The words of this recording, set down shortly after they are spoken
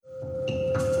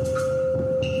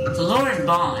Lauren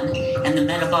Bond and the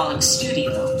Metabolic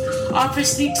Studio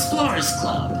offers the Explorers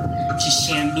Club to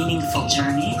share meaningful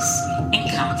journeys,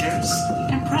 encounters,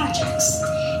 and projects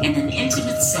in an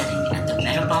intimate setting at the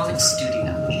Metabolic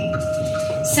Studio.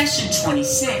 Session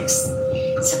 26,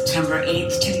 September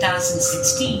 8th,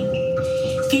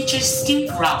 2016, features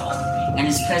Steve Rowell and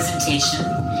his presentation,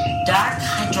 Dark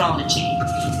Hydrology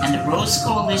and the Rose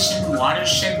Coalition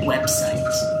Watershed website.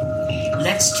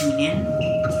 Let's tune in,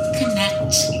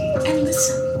 connect, and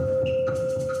listen.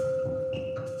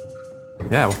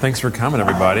 Yeah, well, thanks for coming,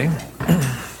 everybody.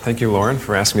 Thank you, Lauren,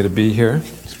 for asking me to be here.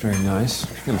 It's very nice.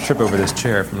 I'm going to trip over this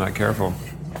chair if I'm not careful.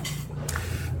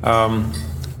 I'm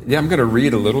going to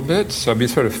read a little bit, so I'll be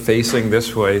sort of facing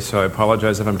this way, so I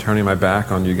apologize if I'm turning my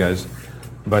back on you guys,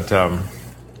 but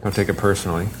don't take it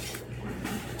personally.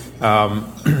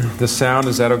 The sound,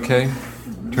 is that okay?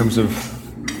 In terms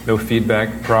of no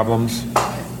feedback problems?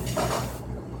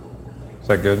 Is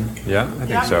that good? Yeah, I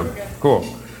think so. Cool.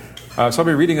 So I'll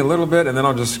be reading a little bit, and then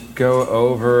I'll just go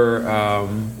over,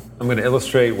 I'm going to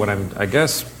illustrate what I'm,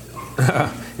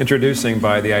 introducing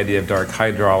by the idea of dark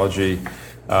hydrology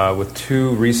with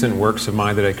two recent works of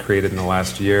mine that I created in the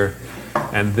last year.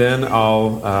 And then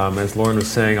I'll, as Lauren was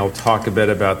saying, I'll talk a bit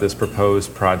about this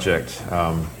proposed project,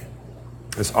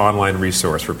 this online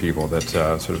resource for people that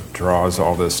sort of draws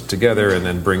all this together and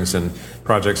then brings in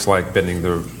projects like bending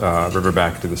the river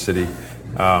back to the city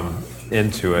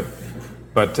into it.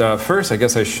 But first, I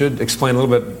guess I should explain a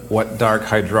little bit what dark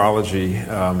hydrology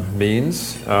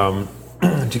means.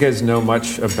 Do you guys know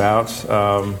much about...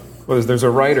 there's a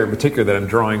writer in particular that I'm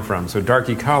drawing from. So Dark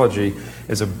Ecology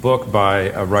is a book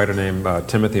by a writer named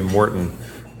Timothy Morton.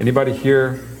 Anybody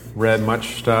here read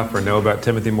much stuff or know about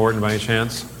Timothy Morton by any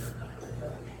chance?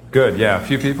 Good, yeah, a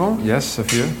few people. Yes, a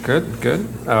few. Good.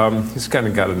 He's kind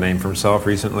of got a name for himself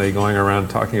recently, going around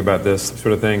talking about this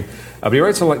sort of thing. But he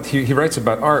writes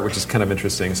about art, which is kind of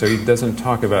interesting. So he doesn't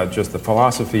talk about just the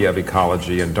philosophy of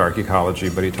ecology and dark ecology,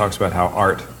 but he talks about how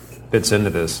art fits into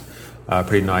this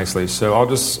pretty nicely. So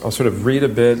I'll sort of read a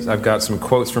bit. I've got some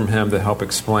quotes from him to help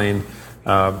explain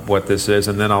what this is,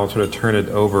 and then I'll sort of turn it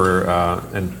over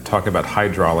and talk about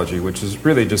hydrology, which is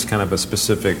really just kind of a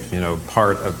specific,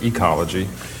 part of ecology.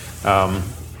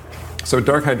 So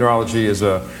dark hydrology is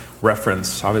a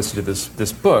reference, obviously, to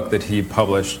this book that he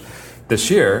published this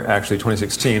year, actually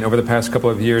 2016. Over the past couple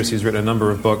of years, he's written a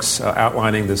number of books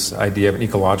outlining this idea of an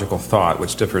ecological thought,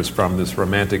 which differs from this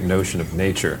romantic notion of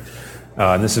nature.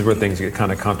 And this is where things get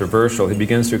kind of controversial. He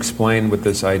begins to explain with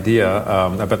this idea,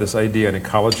 about this idea in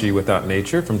Ecology Without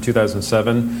Nature from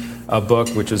 2007, a book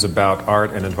which is about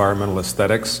art and environmental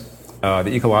aesthetics. The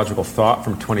Ecological Thought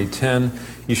from 2010,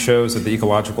 he shows that the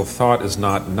ecological thought is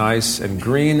not nice and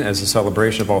green as a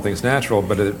celebration of all things natural,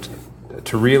 but to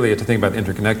think about the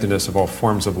interconnectedness of all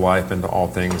forms of life and all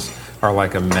things are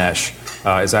like a mesh,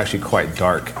 is actually quite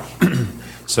dark.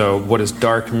 So what does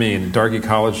dark mean? Dark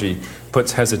ecology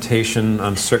puts hesitation,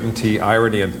 uncertainty,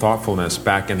 irony, and thoughtfulness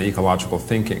back into ecological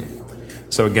thinking.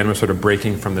 So again, we're sort of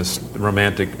breaking from this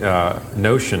romantic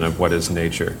notion of what is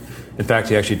nature. In fact,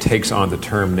 he actually takes on the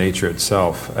term nature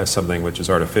itself as something which is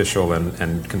artificial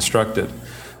and constructed.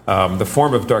 The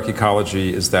form of dark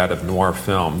ecology is that of noir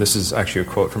film. This is actually a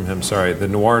quote from him, The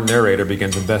noir narrator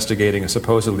begins investigating a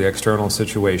supposedly external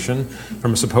situation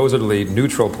from a supposedly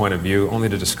neutral point of view, only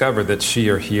to discover that she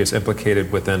or he is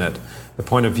implicated within it. The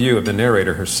point of view of the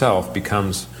narrator herself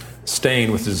becomes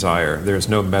stained with desire. There is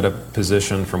no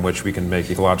meta-position from which we can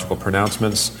make ecological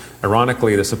pronouncements.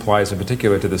 Ironically, this applies in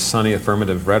particular to the sunny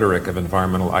affirmative rhetoric of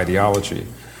environmental ideology.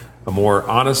 A more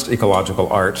honest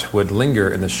ecological art would linger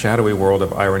in the shadowy world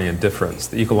of irony and difference.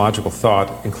 The ecological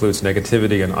thought includes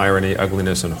negativity and irony,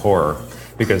 ugliness and horror,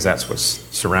 because that's what's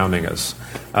surrounding us.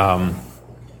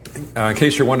 In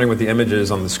case you're wondering what the image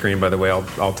is on the screen, by the way,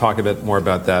 I'll talk a bit more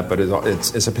about that, but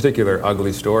it's a particular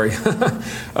ugly story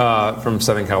from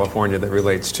Southern California that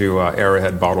relates to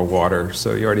Arrowhead bottled water.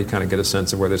 So you already kind of get a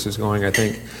sense of where this is going, I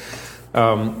think.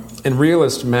 In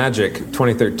Realist Magic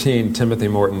 2013, Timothy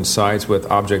Morton sides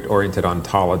with object-oriented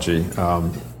ontology,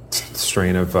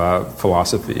 strain of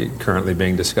philosophy currently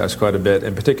being discussed quite a bit,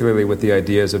 and particularly with the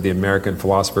ideas of the American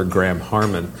philosopher Graham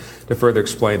Harman to further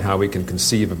explain how we can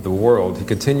conceive of the world. He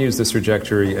continues this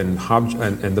trajectory in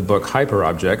the book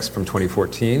Hyperobjects from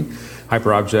 2014.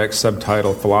 Hyperobjects,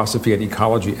 subtitled Philosophy and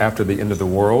Ecology After the End of the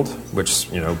World, which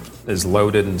is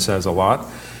loaded and says a lot.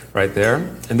 Right there.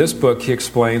 In this book, he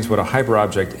explains what a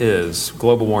hyperobject is.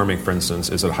 Global warming, for instance,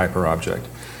 is a hyperobject,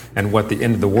 and what the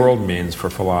end of the world means for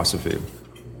philosophy.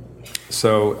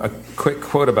 So a quick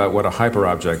quote about what a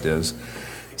hyperobject is.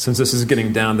 since this is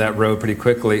getting down that road pretty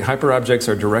quickly, hyperobjects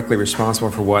are directly responsible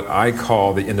for what I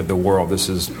call the end of the world. This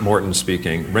is Morton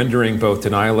speaking, rendering both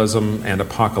denialism and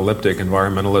apocalyptic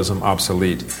environmentalism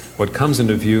obsolete. What comes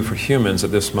into view for humans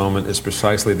at this moment is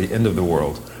precisely the end of the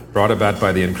world, brought about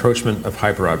by the encroachment of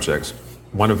hyperobjects,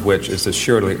 one of which is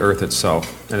assuredly Earth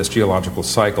itself, and its geological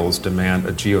cycles demand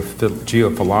a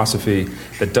geophilosophy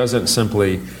that doesn't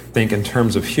simply think in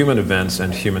terms of human events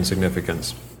and human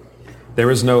significance. There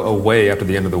is no a way after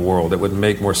the end of the world. It would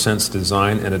make more sense to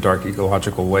design in a dark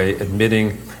ecological way,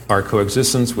 admitting our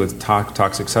coexistence with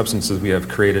toxic substances we have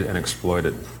created and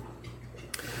exploited.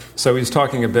 So he's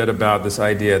talking a bit about this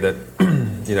idea that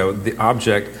the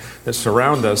object that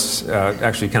surround us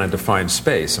actually kind of defines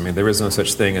space. I mean, there is no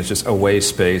such thing as just away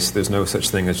space. There's no such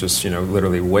thing as just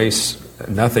literally waste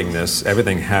nothingness.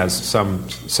 Everything has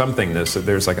somethingness.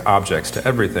 There's like objects to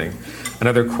everything.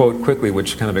 Another quote quickly,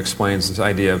 which kind of explains this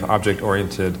idea of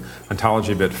object-oriented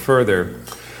ontology a bit further.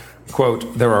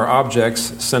 Quote, "There are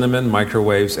objects, cinnamon,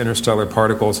 microwaves, interstellar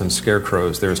particles, and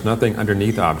scarecrows. There is nothing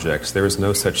underneath objects. There is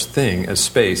no such thing as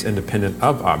space independent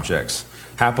of objects."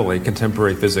 Happily,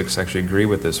 contemporary physics actually agree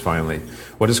with this finally.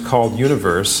 What is called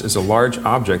universe is a large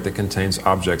object that contains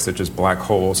objects such as black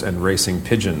holes and racing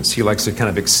pigeons. He likes to kind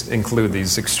of include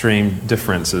these extreme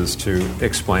differences to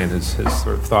explain his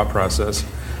sort of thought process.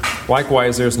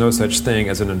 Likewise, there's no such thing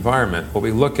as an environment. What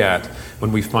we look at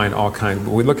when we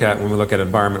look at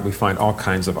environment, we find all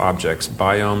kinds of objects: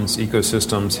 biomes,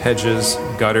 ecosystems, hedges,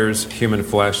 gutters, human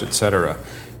flesh, etc.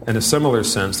 In a similar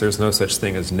sense, there's no such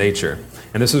thing as nature.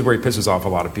 And this is where he pisses off a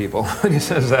lot of people. He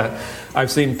says that, "I've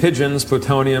seen pigeons,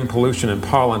 plutonium, pollution, and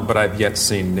pollen, but I've yet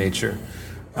seen nature."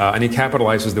 And he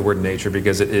capitalizes the word nature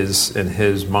because it is, in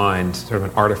his mind, sort of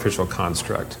an artificial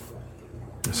construct.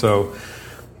 So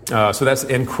that's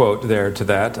end quote there to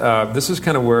that. This is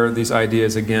kind of where these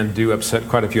ideas, again, do upset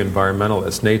quite a few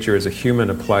environmentalists. Nature is a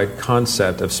human-applied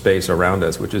concept of space around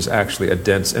us, which is actually a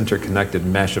dense, interconnected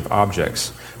mesh of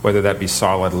objects, whether that be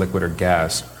solid, liquid, or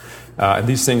gas. And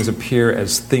these things appear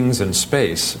as things in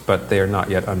space, but they are not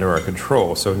yet under our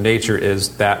control. So nature is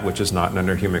that which is not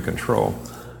under human control.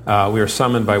 We are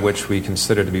summoned by which we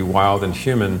consider to be wild and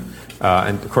human.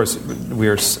 And of course, we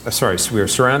are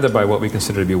surrounded by what we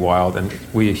consider to be wild, and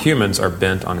we humans are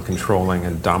bent on controlling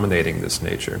and dominating this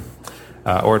nature.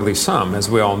 Or at least some, as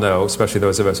we all know, especially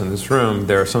those of us in this room,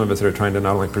 there are some of us that are trying to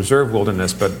not only preserve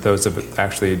wilderness, but those of us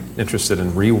actually interested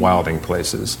in rewilding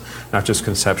places, not just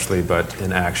conceptually, but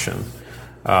in action.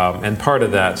 And part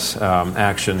of that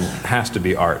action has to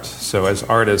be art. So as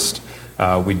artists,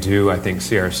 we do, I think,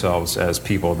 see ourselves as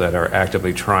people that are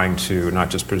actively trying to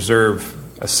not just preserve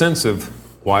a sense of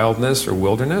wildness or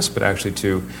wilderness, but actually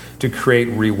to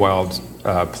create rewild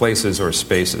places or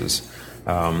spaces.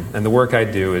 And the work I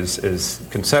do is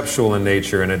conceptual in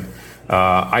nature, and it,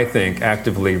 I think,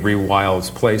 actively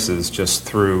rewilds places just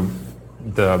through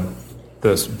the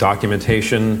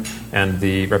documentation and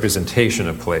the representation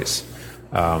of place.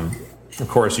 Of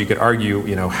course, you could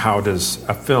argue, how does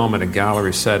a film in a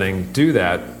gallery setting do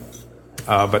that?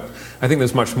 But I think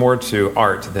there's much more to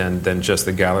art than just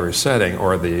the gallery setting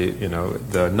or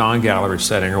the non-gallery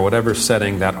setting or whatever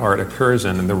setting that art occurs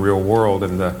in the real world.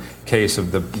 In the case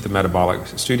of the Metabolic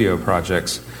Studio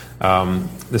projects,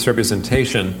 this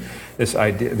presentation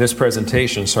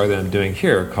that I'm doing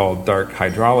here, called Dark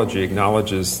Hydrology,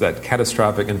 acknowledges that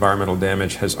catastrophic environmental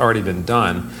damage has already been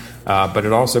done. But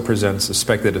it also presents a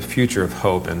speculative future of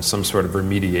hope and some sort of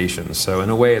remediation. So in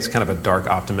a way, it's kind of a dark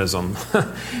optimism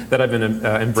that I've been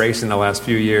embracing the last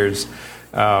few years.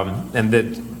 And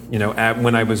that,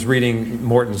 when I was reading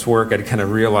Morton's work, I kind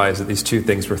of realized that these two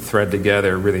things were thread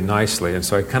together really nicely. And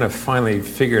so I kind of finally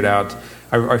figured out,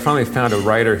 I finally found a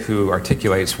writer who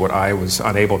articulates what I was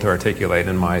unable to articulate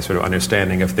in my sort of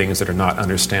understanding of things that are not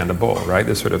understandable, right?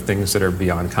 The sort of things that are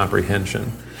beyond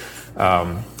comprehension.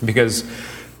 Because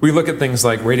we look at things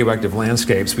like radioactive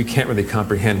landscapes, we can't really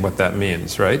comprehend what that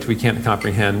means, right? We can't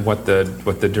comprehend what the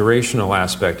durational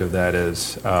aspect of that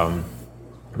is.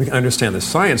 We can understand the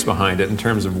science behind it in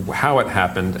terms of how it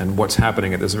happened and what's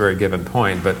happening at this very given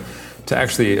point, but to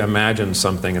actually imagine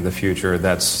something in the future,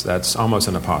 that's almost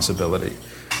an impossibility.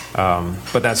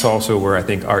 But that's also where I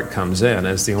think art comes in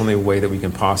as the only way that we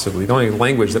can possibly, the only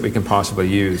language that we can possibly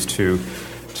use to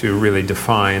really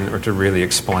define or to really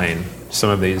explain some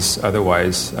of these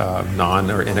otherwise non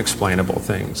or inexplainable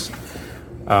things.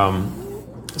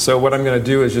 So what I'm going to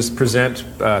do is just present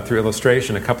through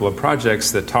illustration a couple of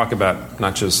projects that talk about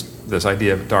not just this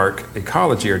idea of dark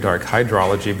ecology or dark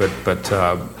hydrology, but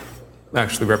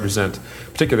actually represent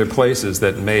particular places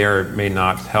that may or may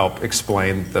not help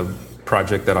explain the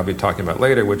project that I'll be talking about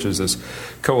later, which is this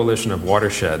coalition of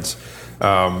watersheds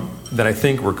that I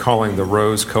think we're calling the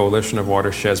Rose Coalition of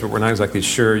Watersheds, but we're not exactly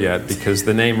sure yet because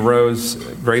the name Rose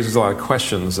raises a lot of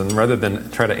questions, and rather than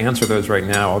try to answer those right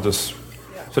now, I'll just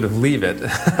sort of leave it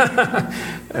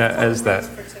as that.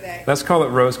 Let's call it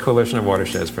Rose Coalition of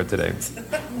Watersheds for today.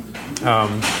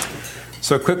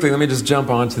 So quickly, let me just jump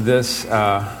onto this.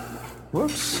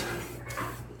 Whoops.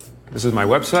 This is my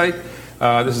website.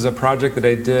 This is a project that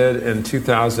I did in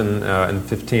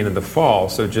 2015 in the fall,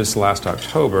 so just last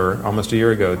October, almost a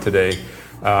year ago today.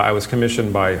 I was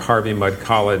commissioned by Harvey Mudd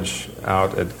College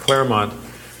out at Claremont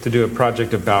to do a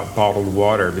project about bottled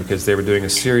water because they were doing a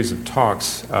series of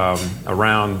talks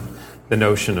around the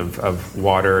notion of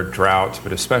water, drought,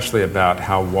 but especially about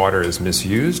how water is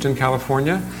misused in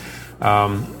California.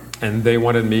 And they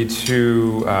wanted me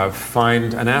to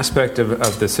find an aspect of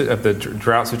the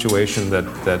drought situation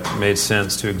that made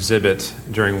sense to exhibit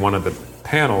during one of the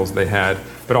panels they had,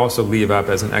 but also leave up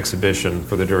as an exhibition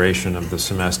for the duration of the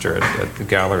semester at the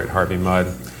gallery at Harvey Mudd,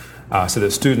 so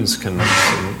that students can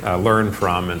learn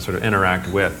from and sort of interact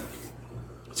with.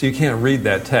 So you can't read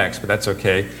that text, but that's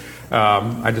okay.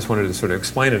 I just wanted to sort of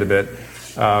explain it a bit.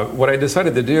 What I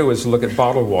decided to do was look at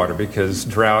bottled water because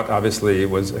drought obviously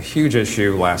was a huge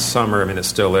issue last summer. I mean, it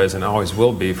still is and always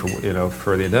will be for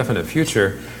the indefinite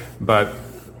future. But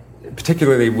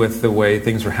particularly with the way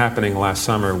things were happening last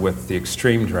summer with the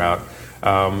extreme drought,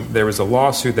 there was a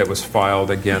lawsuit that was filed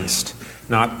against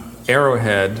not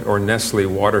Arrowhead or Nestle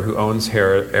Water, who owns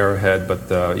Arrowhead, but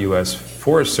the U.S.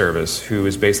 Forest Service, who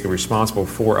is basically responsible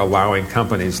for allowing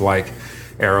companies like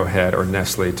Arrowhead or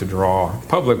Nestle to draw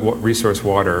public resource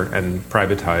water and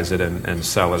privatize it and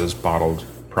sell it as bottled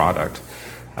product.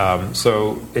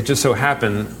 So it just so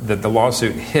happened that the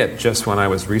lawsuit hit just when I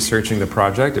was researching the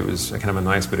project. It was kind of a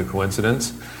nice bit of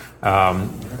coincidence.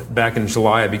 Back in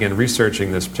July, I began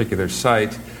researching this particular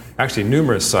site, actually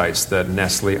numerous sites that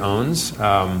Nestle owns,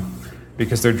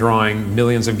 because they're drawing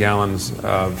millions of gallons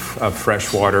of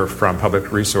fresh water from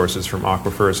public resources, from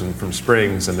aquifers and from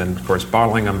springs, and then, of course,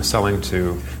 bottling them, selling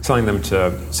them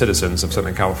to citizens of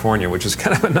Southern California, which is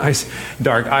kind of a nice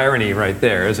dark irony right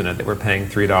there, isn't it? That we're paying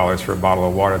 $3 for a bottle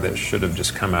of water that should have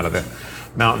just come out of the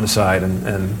mountainside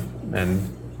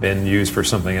and been used for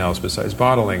something else besides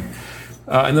bottling.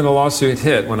 And then the lawsuit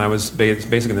hit when I was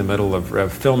basically in the middle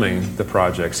of filming the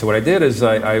project. So what I did is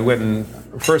I went and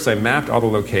first I mapped all the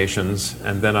locations,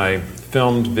 and then I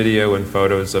filmed video and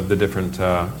photos of the different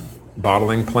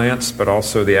bottling plants, but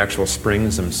also the actual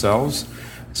springs themselves.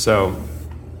 So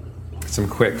some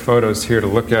quick photos here to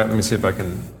look at. Let me see if I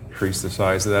can increase the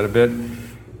size of that a bit.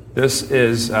 This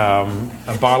is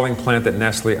a bottling plant that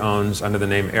Nestle owns under the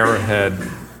name Arrowhead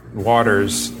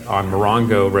Waters on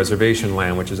Morongo Reservation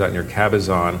land, which is out near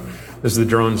Cabazon. This is the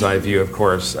drone's eye view, of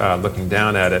course, looking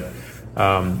down at it.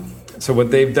 So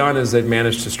what they've done is they've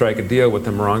managed to strike a deal with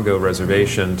the Morongo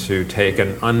Reservation to take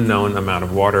an unknown amount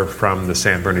of water from the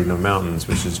San Bernardino Mountains,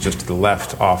 which is just to the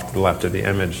left, off to the left of the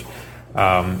image.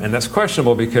 And that's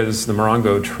questionable because the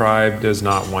Morongo tribe does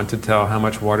not want to tell how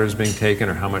much water is being taken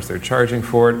or how much they're charging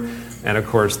for it. And of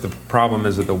course, the problem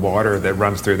is that the water that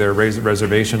runs through their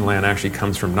reservation land actually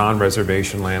comes from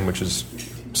non-reservation land, which is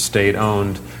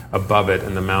state-owned above it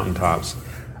in the mountaintops.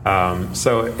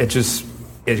 So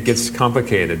it gets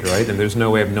complicated, right? And there's no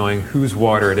way of knowing whose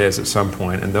water it is at some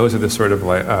point. And those are the sort of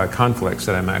conflicts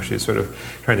that I'm actually sort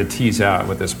of trying to tease out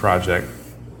with this project.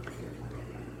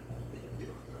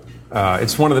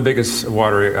 It's one of the biggest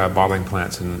water bottling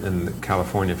plants in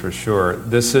California for sure.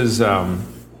 This is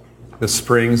the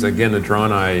springs, again, the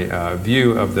drawn eye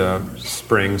view of the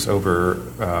springs over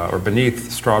or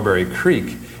beneath Strawberry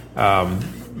Creek.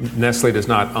 Nestle does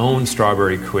not own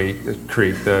Strawberry Creek.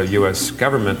 The U.S.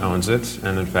 government owns it,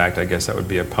 and in fact, I guess that would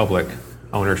be a public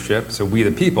ownership. So we,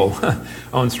 the people,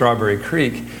 own Strawberry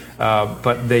Creek,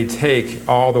 but they take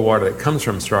all the water that comes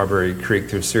from Strawberry Creek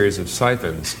through a series of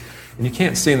siphons. And you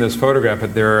can't see in this photograph,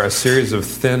 but there are a series of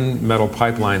thin metal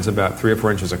pipelines about 3 or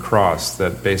 4 inches across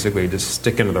that basically just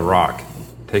stick into the rock,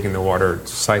 taking the water,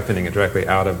 siphoning it directly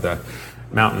out of the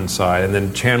mountainside, and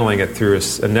then channeling it through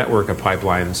a network of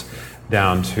pipelines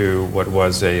down to what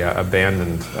was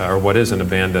what is an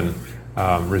abandoned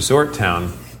resort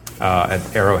town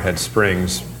at Arrowhead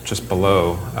Springs, just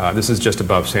below. This is just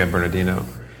above San Bernardino.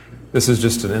 This is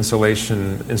just an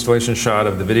installation shot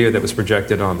of the video that was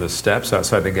projected on the steps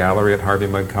outside the gallery at Harvey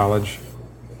Mudd College.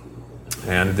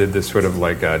 And did this sort of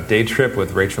like a day trip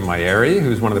with Rachel Mayeri,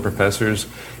 who's one of the professors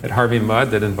at Harvey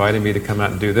Mudd, that invited me to come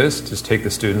out and do this, just take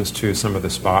the students to some of the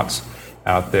spots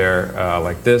out there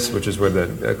like this, which is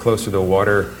where close to the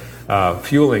water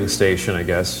fueling station, I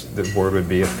guess the word would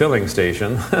be a filling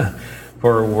station,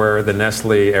 for where the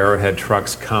Nestle Arrowhead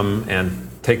trucks come and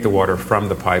take the water from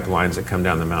the pipelines that come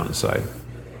down the mountainside.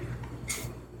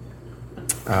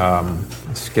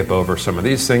 Let's skip over some of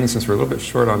these things since we're a little bit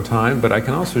short on time, but I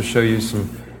can also show you some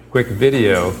quick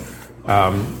video,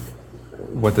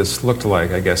 what this looked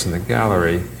like, I guess, in the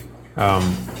gallery.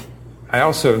 I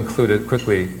also included,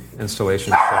 quickly,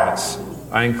 installation shots.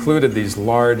 I included these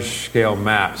large-scale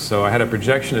maps. So I had a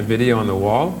projection of video on the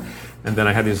wall, and then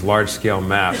I had these large-scale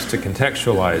maps to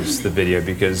contextualize the video,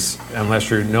 because unless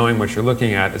you're knowing what you're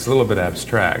looking at, it's a little bit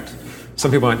abstract.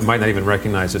 Some people might not even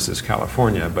recognize this as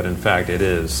California, but in fact it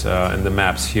is. And the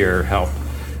maps here help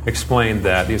explain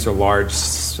that. These are large,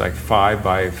 like 5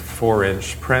 by 4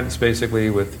 inch prints, basically,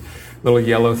 with little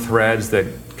yellow threads that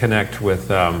connect with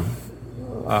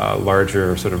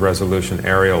larger sort of resolution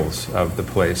aerials of the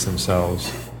place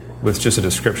themselves, with just a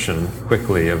description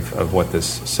quickly of what this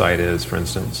site is, for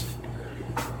instance.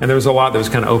 And there was a lot that was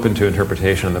kind of open to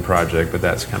interpretation in the project, but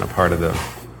that's kind of part of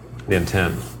the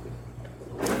intent.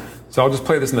 So I'll just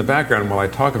play this in the background while I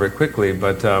talk of it quickly,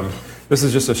 but this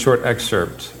is just a short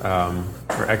excerpt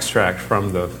or extract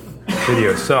from the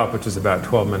video itself, which is about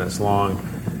 12 minutes long.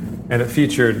 And it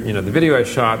featured, the video I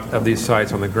shot of these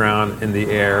sites on the ground, in the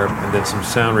air, and then some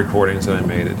sound recordings that I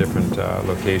made at different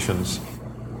locations.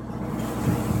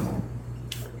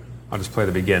 I'll just play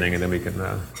the beginning, and then we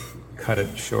can cut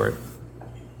it short.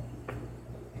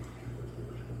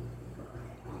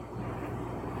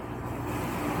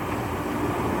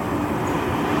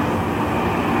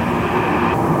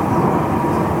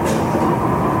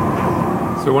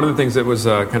 So one of the things that was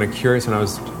kind of curious when I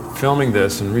was filming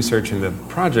this and researching the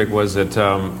project was that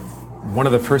one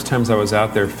of the first times I was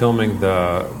out there filming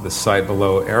the site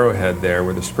below Arrowhead there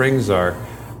where the springs are,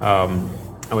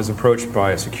 I was approached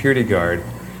by a security guard,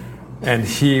 and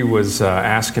he was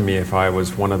asking me if I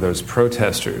was one of those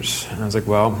protesters. And I was like,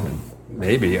 well,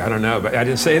 maybe, I don't know. But I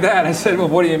didn't say that. I said, well,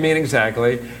 what do you mean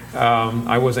exactly?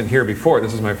 I wasn't here before.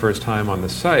 This is my first time on the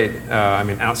site.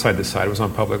 Outside the site. I was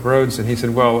on public roads. And he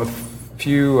said, well,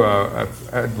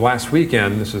 last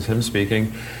weekend, this is him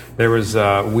speaking, there was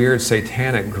a weird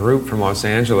satanic group from Los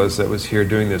Angeles that was here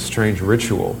doing this strange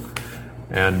ritual,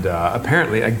 and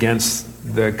apparently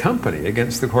against the company,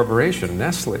 against the corporation,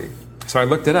 Nestle. So I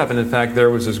looked it up, and in fact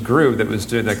there was this group that was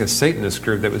doing, like a Satanist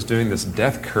group that was doing this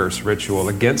death curse ritual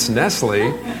against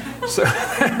Nestle, so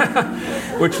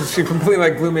which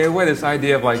completely blew me away, this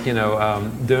idea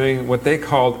of doing what they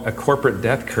called a corporate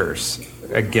death curse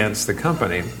against the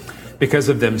company, because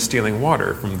of them stealing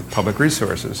water from the public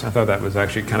resources. I thought that was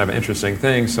actually kind of an interesting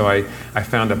thing. So I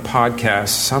found a podcast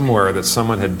somewhere that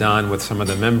someone had done with some of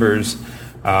the members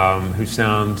who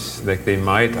sound like they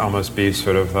might almost be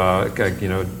sort of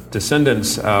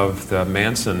descendants of the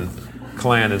Manson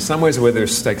clan in some ways, where they're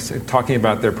talking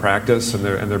about their practice and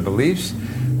their beliefs.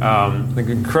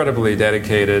 Incredibly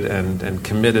dedicated and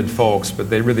committed folks,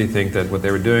 but they really think that what they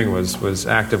were doing was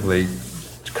actively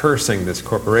cursing this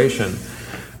corporation.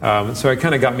 So it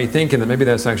kind of got me thinking that maybe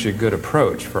that's actually a good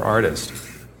approach for artists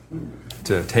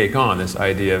to take on, this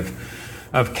idea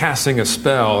of casting a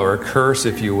spell or a curse,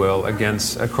 if you will,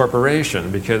 against a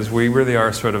corporation, because we really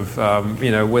are sort of,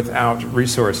 without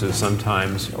resources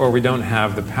sometimes, or we don't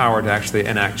have the power to actually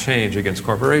enact change against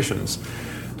corporations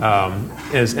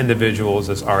as individuals,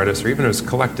 as artists, or even as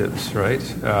collectives,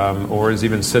 right? Or as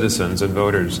even citizens and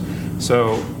voters.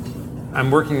 So I'm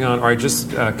working on, or I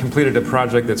just completed a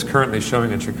project that's currently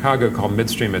showing in Chicago called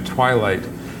Midstream at Twilight.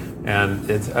 And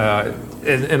it's,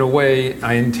 in a way,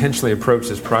 I intentionally approached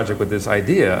this project with this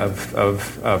idea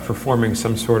of performing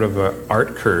some sort of a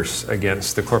art curse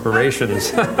against the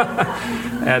corporations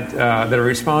that are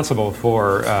responsible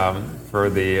for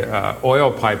the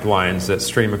oil pipelines that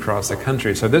stream across the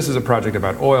country. So this is a project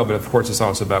about oil, but of course it's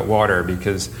also about water,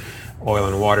 because oil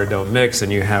and water don't mix,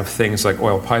 and you have things like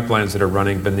oil pipelines that are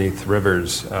running beneath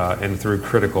rivers and through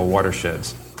critical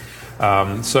watersheds.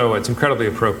 So it's incredibly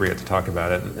appropriate to talk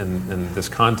about it in this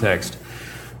context.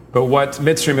 But what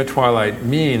Midstream at Twilight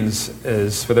means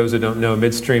is, for those who don't know,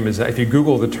 midstream is, if you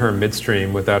Google the term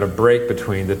midstream without a break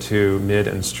between the two, mid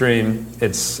and stream,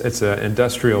 it's an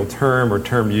industrial term or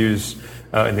term used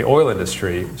in the oil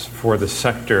industry for the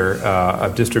sector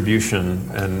of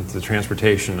distribution and the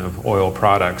transportation of oil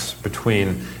products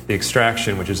between the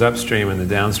extraction, which is upstream, and the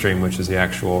downstream, which is the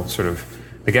actual sort of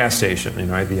the gas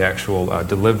station, right? The actual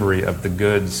delivery of the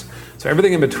goods. So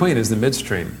everything in between is the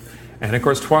midstream. And of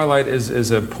course, Twilight is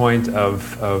a point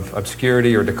of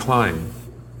obscurity or decline,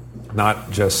 not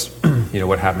just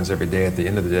what happens every day at the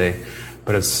end of the day,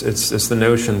 but it's the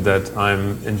notion that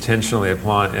I'm intentionally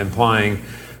implying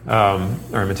or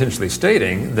I'm intentionally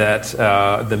stating that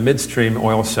the midstream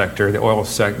oil sector, the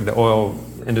oil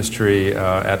industry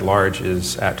at large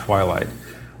is at twilight.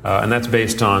 And that's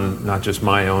based on not just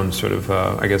my own sort of,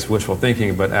 wishful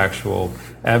thinking, but actual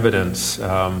evidence.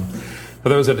 For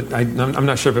those that, I'm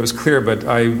not sure if it was clear, but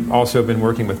I also have been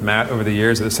working with Matt over the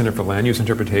years at the Center for Land Use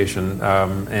Interpretation,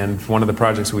 and one of the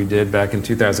projects we did back in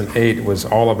 2008 was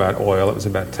all about oil. It was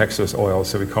about Texas oil,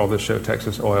 so we called the show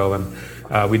Texas Oil, and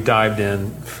we dived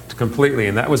in completely,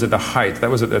 and that was at the height. That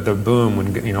was at the boom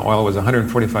when oil was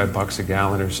 $145 a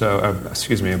gallon or so.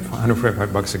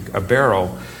 $145 a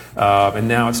barrel. And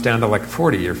now it's down to like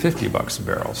 $40 or $50 a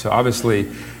barrel. So obviously,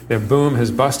 the boom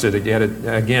has busted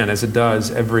again, as it does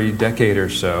every decade or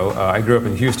so. I grew up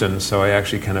in Houston, so I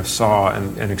actually kind of saw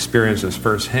and experienced this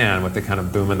firsthand with the kind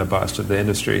of boom and the bust of the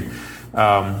industry.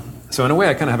 So in a way,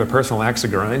 I kind of have a personal axe to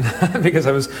grind because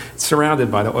I was surrounded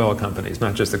by the oil companies,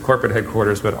 not just the corporate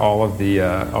headquarters, but all of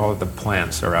the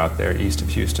plants are out there east of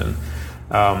Houston.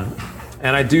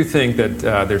 And I do think that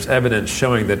there's evidence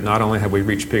showing that not only have we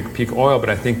reached peak oil, but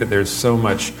I think that there's so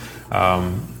much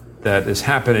that is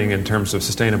happening in terms of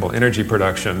sustainable energy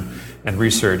production and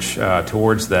research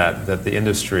towards that the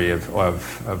industry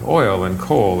of oil and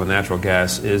coal and natural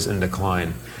gas is in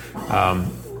decline.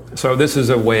 So this is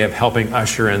a way of helping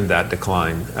usher in that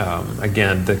decline.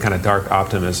 Again, the kind of dark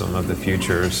optimism of the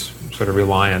future is sort of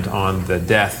reliant on the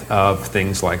death of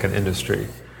things like an industry.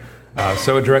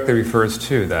 So it directly refers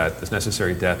to this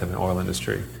necessary death of an oil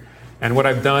industry. And what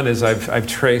I've done is I've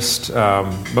traced,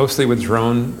 mostly with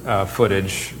drone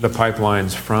footage, the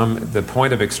pipelines from the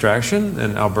point of extraction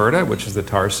in Alberta, which is the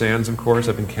tar sands, of course,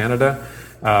 up in Canada.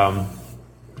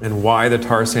 And why the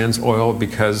tar sands oil?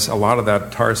 Because a lot of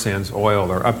that tar sands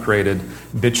oil, or upgraded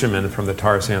bitumen from the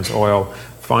tar sands oil,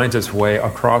 finds its way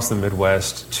across the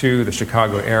Midwest to the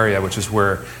Chicago area, which is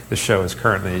where the show is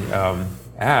currently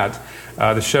at.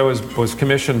 The show was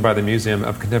commissioned by the Museum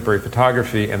of Contemporary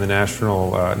Photography and the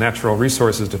Natural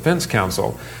Resources Defense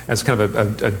Council as kind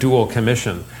of a dual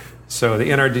commission. So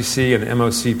the NRDC and the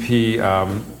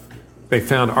MOCP, they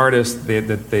found artists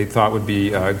that they thought would be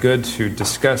good to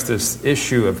discuss this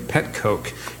issue of pet coke,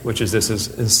 which is this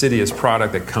insidious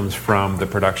product that comes from the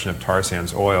production of tar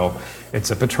sands oil. It's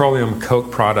a petroleum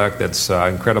coke product that's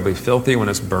incredibly filthy when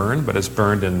it's burned, but it's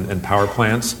burned in power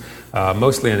plants.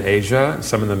 Mostly in Asia,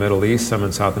 some in the Middle East, some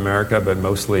in South America, but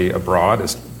mostly abroad.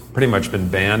 It's pretty much been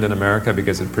banned in America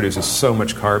because it produces so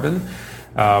much carbon.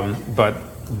 But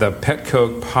the pet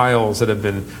coke piles that have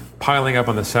been piling up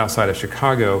on the south side of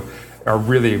Chicago are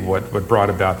really what brought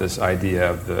about this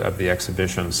idea of the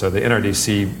exhibition. So the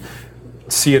NRDC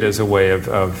see it as a way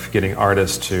of getting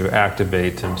artists to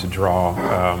activate and to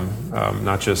draw,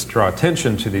 not just draw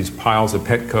attention to these piles of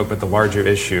pet coke, but the larger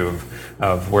issue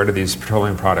of where do these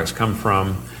petroleum products come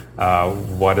from,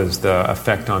 what is the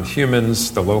effect on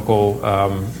humans, the local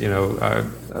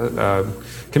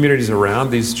communities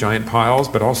around these giant piles,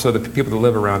 but also the people that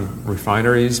live around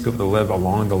refineries, people that live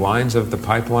along the lines of the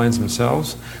pipelines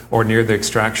themselves, or near the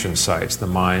extraction sites, the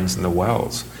mines and the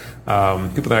wells.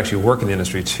 People that actually work in the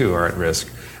industry, too, are at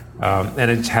risk. And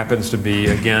it happens to be,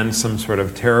 again, some sort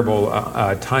of terrible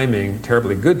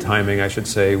terribly good timing, I should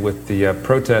say, with the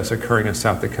protests occurring in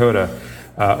South Dakota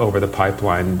over the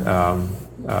pipeline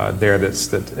there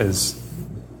that is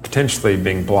potentially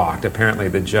being blocked. Apparently,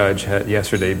 the judge had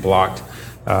yesterday blocked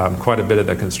quite a bit of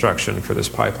the construction for this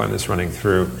pipeline that's running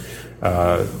through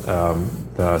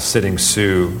the Standing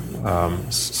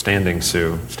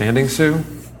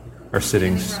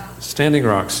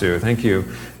Rock Sioux, thank you,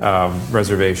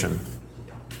 reservation.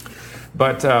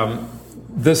 But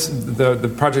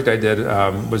the project I did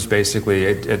was basically,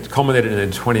 it culminated in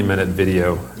a 20-minute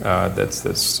video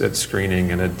that's at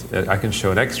screening, and I can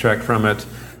show an extract from it,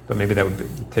 but maybe that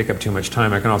would take up too much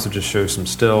time. I can also just show some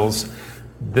stills.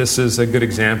 This is a good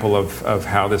example of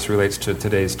how this relates to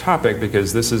today's topic,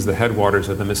 because this is the headwaters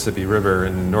of the Mississippi River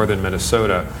in northern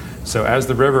Minnesota. So as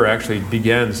the river actually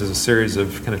begins as a series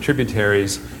of kind of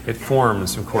tributaries, it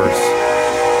forms, of course,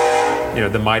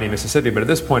 the mighty Mississippi. But at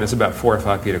this point, it's about 4 or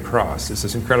 5 feet across. It's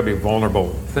this incredibly vulnerable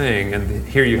thing. And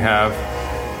here you have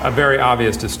a very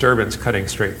obvious disturbance cutting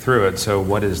straight through it. So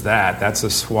what is that? That's a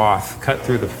swath cut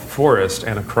through the forest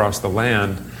and across the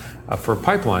land for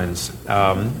pipelines.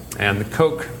 And the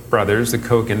Koch brothers, the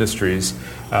Koch Industries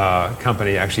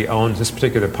company, actually owns this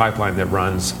particular pipeline that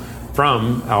runs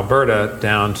from Alberta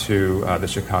down to the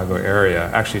Chicago area.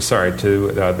 To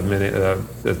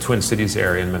the Twin Cities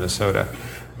area in Minnesota.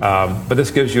 But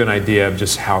this gives you an idea of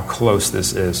just how close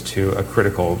this is to a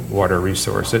critical water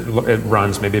resource. It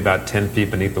runs maybe about 10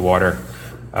 feet beneath the water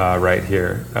right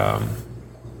here.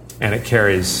 and it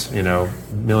carries,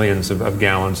 millions of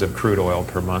gallons of crude oil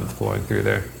per month flowing through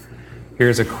there.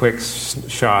 Here's a quick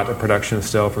shot, a production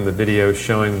still from the video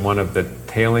showing one of the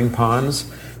tailing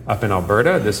ponds up in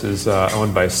Alberta. This is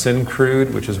owned by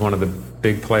Syncrude, which is one of the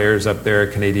big players up there,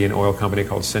 a Canadian oil company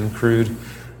called Syncrude,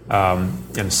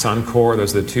 and Suncor.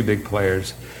 Those are the two big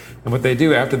players. And what they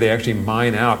do after they actually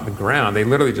mine out the ground, they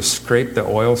literally just scrape the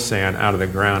oil sand out of the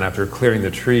ground after clearing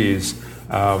the trees.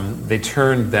 They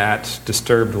turn that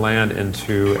disturbed land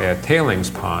into tailings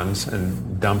ponds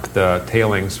and dump the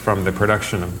tailings from the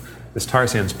production of this tar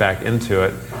sands back into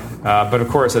it. But of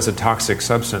course, that's a toxic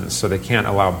substance, so they can't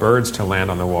allow birds to land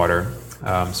on the water.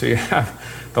 So you have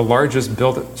the largest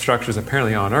built structures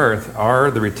apparently on Earth are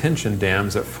the retention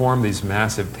dams that form these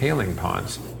massive tailing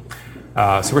ponds.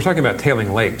 So we're talking about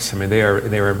tailing lakes. I mean, they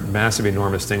are massive,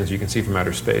 enormous things you can see from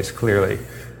outer space, clearly.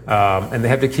 And they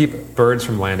have to keep birds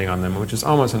from landing on them, which is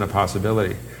almost an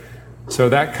impossibility. So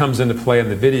that comes into play in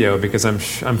the video because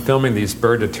I'm filming these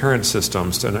bird deterrent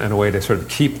systems in a way to sort of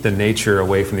keep the nature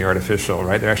away from the artificial,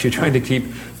 right? They're actually trying to keep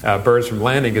birds from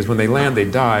landing because when they land, they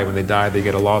die. When they die, they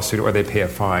get a lawsuit or they pay a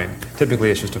fine.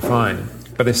 Typically, it's just a fine.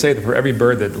 But they say that for every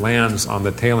bird that lands on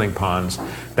the tailing ponds,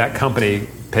 that company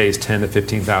pays $10,000 to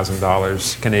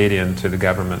 $15,000 Canadian to the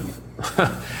government.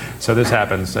 So this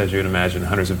happens, as you would imagine,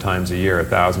 hundreds of times a year, or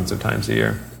thousands of times a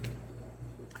year.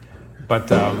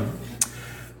 But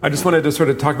I just wanted to sort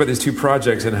of talk about these two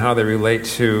projects and how they relate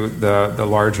to the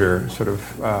larger sort of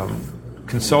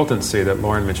consultancy that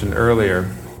Lauren mentioned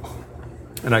earlier.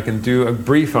 And I can do a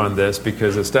brief on this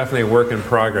because it's definitely a work in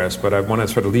progress, but I want to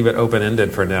sort of leave it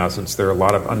open-ended for now since there are a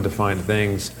lot of undefined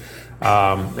things.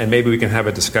 And maybe we can have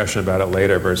a discussion about it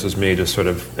later versus me just sort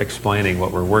of explaining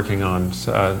what we're working on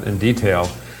in detail.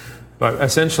 But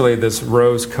essentially, this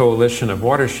ROSE Coalition of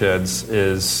Watersheds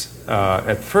is,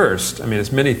 at first, I mean,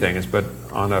 it's many things, but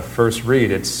on a first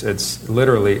read, it's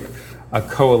literally a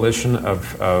coalition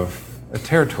of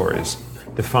territories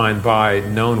defined by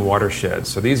known watersheds.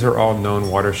 So these are all known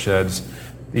watersheds.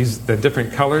 The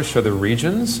different colors show the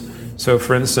regions. So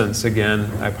for instance,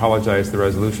 again, I apologize, the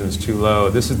resolution is too low.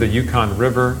 This is the Yukon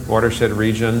River watershed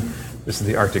region. This is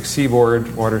the Arctic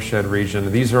Seaboard watershed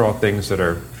region. These are all things that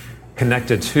are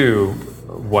connected to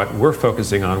what we're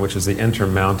focusing on, which is the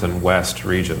Intermountain West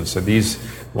region. So these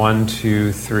 1,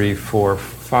 2, 3, 4,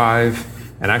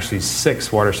 5, and actually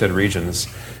 6 watershed regions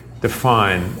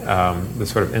define the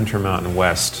sort of Intermountain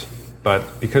West.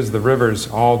 But because the rivers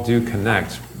all do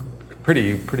connect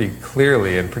pretty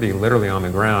clearly and pretty literally on the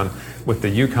ground with the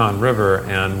Yukon River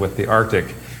and with the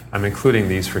Arctic, I'm including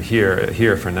these for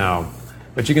here for now.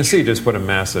 But you can see just what a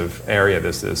massive area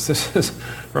this is. This is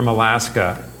from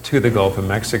Alaska to the Gulf of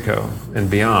Mexico and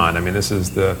beyond. I mean, this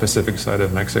is the Pacific side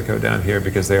of Mexico down here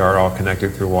because they are all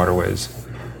connected through waterways.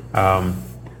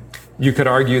 You could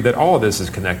argue that all of this is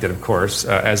connected, of course,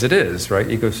 as it is, right?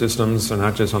 Ecosystems are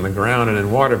not just on the ground and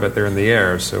in water, but they're in the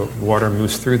air. So water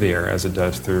moves through the air as it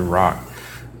does through rock.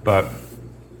 But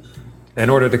in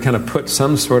order to kind of put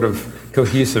some sort of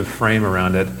cohesive frame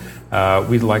around it,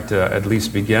 we'd like to at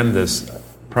least begin this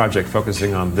project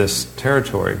focusing on this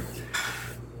territory.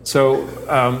 So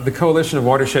the Coalition of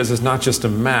Watersheds is not just a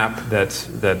map that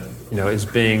is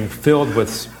being filled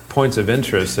with points of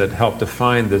interest that help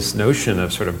define this notion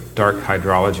of sort of dark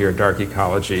hydrology or dark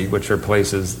ecology, which are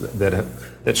places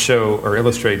that show or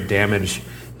illustrate damage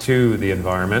to the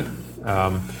environment.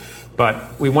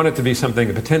 But we want it to be something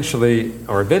that potentially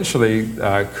or eventually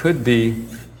could be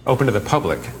open to the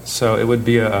public. So it would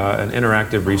be an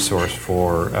interactive resource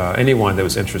for anyone that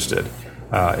was interested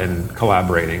in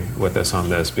collaborating with us on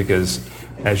this, because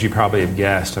as you probably have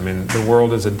guessed, I mean, the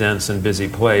world is a dense and busy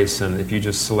place, and if you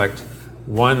just select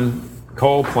one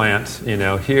coal plant,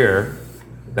 here,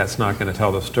 that's not going to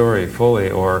tell the story fully,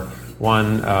 or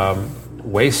one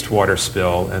wastewater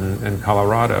spill in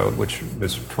Colorado, which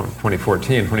was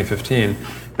 2015,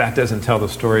 that doesn't tell the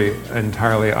story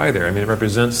entirely either. I mean, it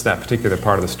represents that particular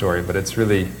part of the story, but it's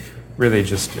really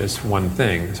just is one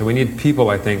thing. So we need people,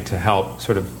 I think, to help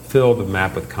sort of fill the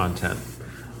map with content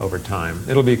over time.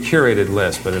 It'll be a curated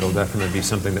list, but it'll definitely be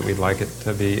something that we'd like it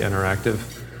to be interactive.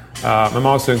 I'm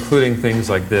also including things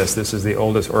like this. This is the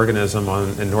oldest organism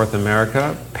in North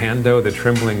America, Pando, the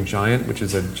trembling giant, which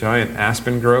is a giant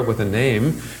aspen grove with a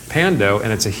name, Pando,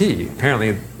 and it's a he.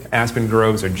 Apparently, aspen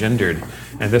groves are gendered,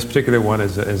 and this particular one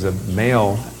is a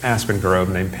male aspen grove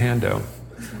named Pando.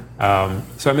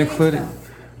 So I'm including.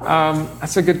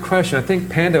 That's a good question. I think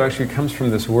Pando actually comes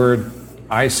from this word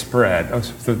 "I spread."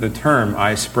 So the term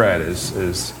 "I spread"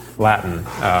 is Latin.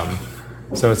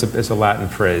 So it's a Latin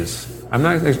phrase. I'm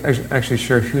not actually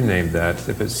sure who named that,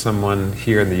 if it's someone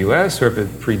here in the U.S. or if it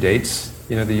predates,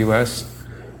 the U.S.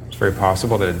 very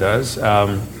possible that it does.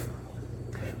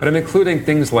 But I'm including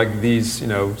things like these,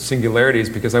 singularities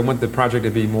because I want the project to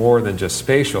be more than just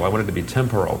spatial. I want it to be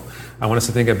temporal. I want us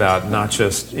to think about not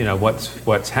just,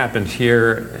 what's happened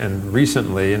here and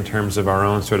recently in terms of our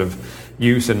own sort of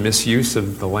use and misuse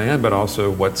of the land, but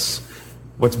also what's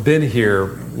been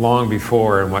here long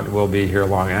before and what will be here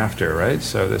long after, right?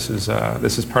 So this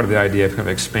is part of the idea of kind of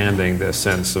expanding the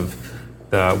sense of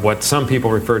what some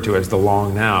people refer to as the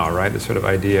long now, right? The sort of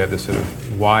idea, the sort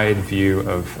of wide view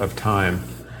of time.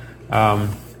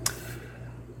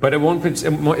 But it won't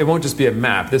just be a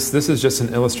map. This is just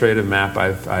an illustrative map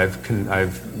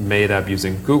I've made up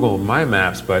using Google My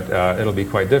Maps, but it'll be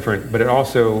quite different. But it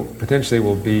also potentially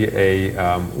will be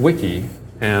a wiki,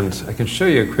 and I can show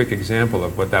you a quick example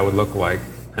of what that would look like.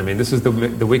 I mean, this is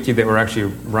the wiki that we're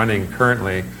actually running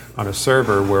currently on a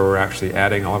server where we're actually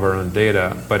adding all of our own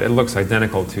data, but it looks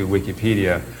identical to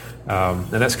Wikipedia.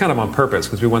 And that's kind of on purpose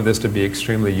because we want this to be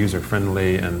extremely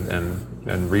user-friendly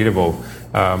and readable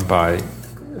by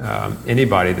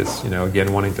anybody that's,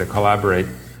 again, wanting to collaborate.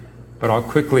 But I'll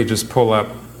quickly just pull up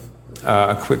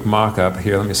a quick mock-up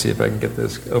here. Let me see if I can get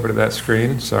this over to that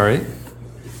screen. Sorry.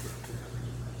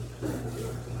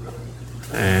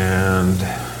 And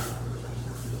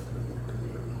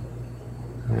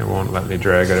it won't let me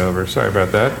drag it over. Sorry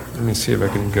about that. Let me see if I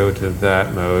can go to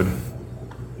that mode.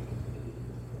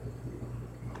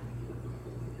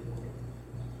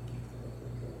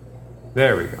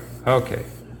 There we go. Okay.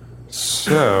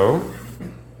 So,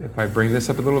 if I bring this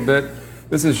up a little bit,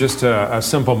 this is just a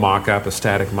simple mock-up, a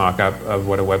static mock-up of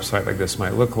what a website like this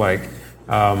might look like.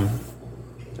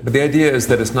 But the idea is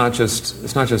that it's not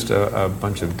just a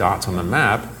bunch of dots on the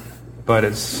map, but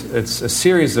it's a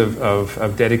series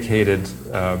of dedicated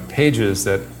pages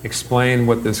that explain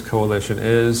what this coalition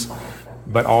is,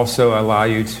 but also allow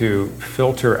you to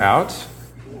filter out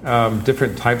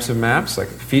different types of maps, like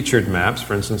featured maps,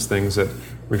 for instance, things that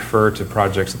refer to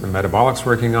projects that the Metabolic's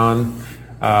working on,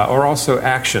 or also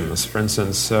actions. For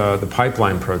instance, the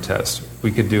pipeline protest.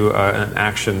 We could do an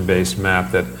action-based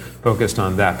map that focused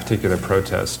on that particular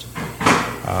protest.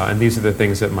 And these are the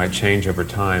things that might change over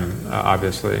time,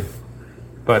 obviously.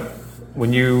 But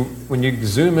when you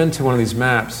zoom into one of these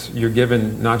maps, you're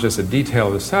given not just a detail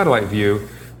of the satellite view,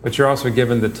 but you're also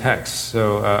given the text.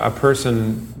 So a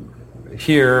person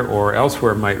here or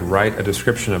elsewhere might write a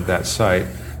description of that site,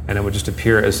 and it would just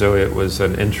appear as though it was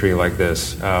an entry like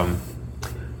this for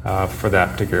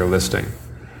that particular listing.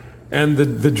 And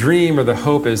the dream or the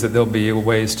hope is that there'll be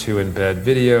ways to embed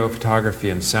video, photography,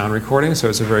 and sound recording. So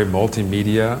it's a very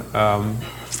multimedia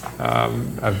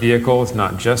a vehicle. It's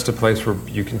not just a place where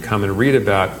you can come and read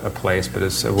about a place, but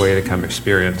it's a way to come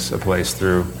experience a place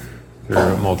through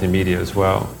multimedia as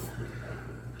well.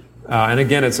 And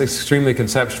again, it's extremely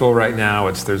conceptual right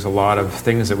now. There's a lot of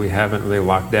things that we haven't really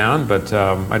locked down, but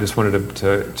I just wanted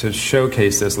to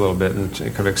showcase this a little bit and to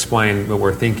kind of explain what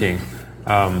we're thinking.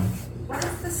 What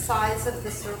is the size of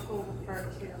the circle referred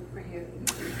to for you?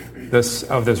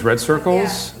 Those red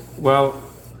circles? Yeah. Well,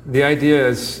 the idea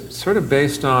is sort of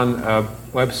based on a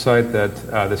website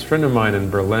that this friend of mine in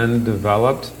Berlin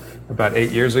developed about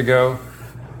 8 years ago.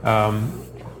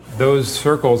 Those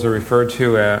circles are referred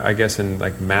to, I guess, in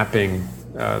like mapping,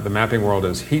 the mapping world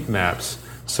as heat maps.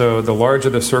 So the larger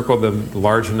the circle, the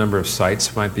larger number of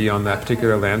sites might be on that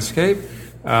particular landscape.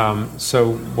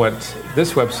 So what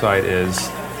this website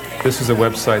is, this is a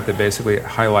website that basically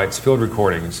highlights field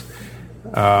recordings.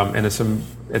 And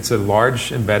it's a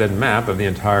large embedded map of the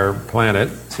entire planet.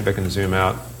 Let's see if I can zoom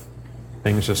out.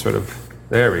 Things just sort of,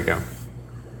 there we go.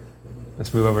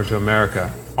 Let's move over to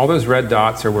America. All those red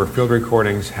dots are where field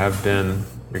recordings have been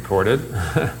recorded.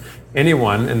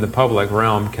 Anyone in the public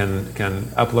realm can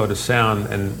upload a sound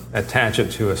and attach it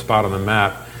to a spot on the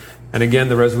map. And again,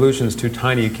 the resolution is too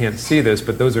tiny, you can't see this,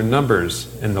 but those are numbers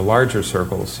in the larger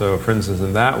circles. So for instance,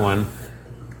 in that one,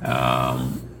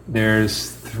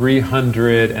 there's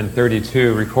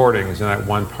 332 recordings in that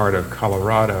one part of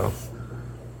Colorado.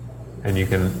 And you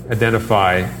can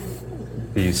identify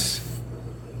these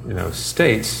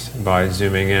states by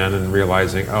zooming in and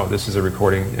realizing, oh, this is a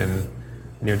recording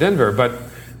near Denver. But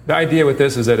the idea with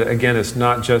this is that, again, it's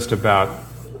not just about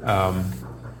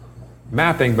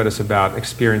mapping, but it's about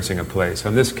experiencing a place. So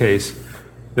in this case,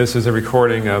 this is a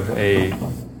recording of I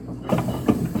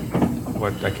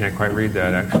can't quite read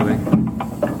that, actually.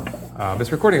 It's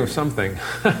a recording of something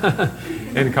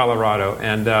in Colorado.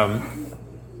 And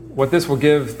what this will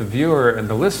give the viewer and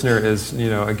the listener is,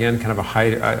 again, kind of a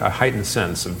heightened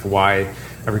sense of why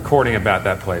a recording about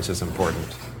that place is important.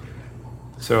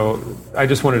 So I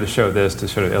just wanted to show this to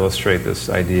sort of illustrate this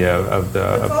idea of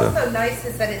the. What's also nice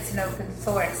is that it's an open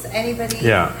source. Anybody,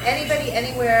 Yeah. anybody,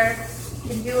 anywhere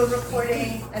can do a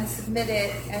recording and submit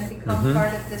it and become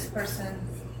part of this person's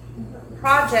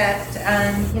project.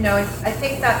 And I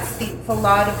think that speaks a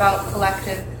lot about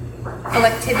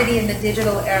collectivity in the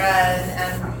digital era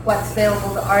and what's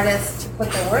available to artists to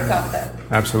put their work out there.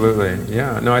 Absolutely,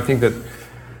 yeah. No, I think that.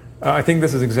 I think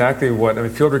this is exactly what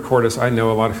field recordists. I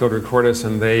know a lot of field recordists,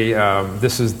 and they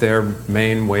this is their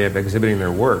main way of exhibiting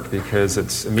their work because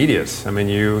it's immediate. I mean,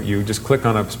 you just click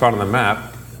on a spot on the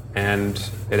map, and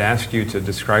it asks you to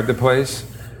describe the place,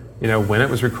 when it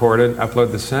was recorded,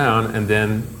 upload the sound, and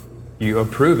then you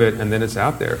approve it, and then it's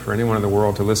out there for anyone in the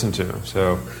world to listen to.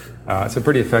 So it's a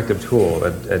pretty effective tool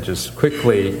at just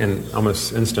quickly and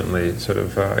almost instantly sort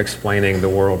of explaining the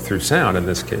world through sound in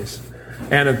this case.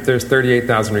 And there's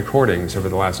 38,000 recordings over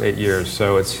the last 8 years,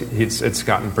 so it's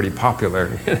gotten pretty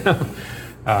popular.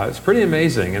 It's pretty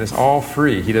amazing, and it's all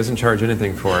free. He doesn't charge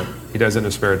anything for it. He does it in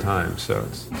his spare time, so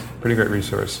it's a pretty great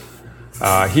resource.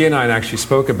 He and I actually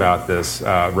spoke about this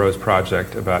Rose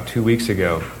project about 2 weeks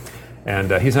ago,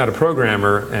 and he's not a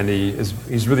programmer, and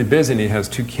he's really busy, and he has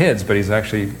 2 kids, but he's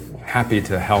actually happy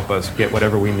to help us get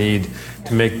whatever we need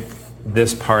to make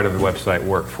this part of the website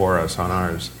work for us on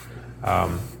ours.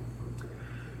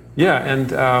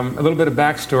 And a little bit of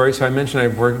backstory. So I mentioned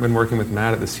I've been working with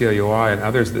Matt at the CLUI and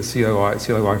others at the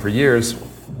CLUI for years.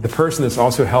 The person that's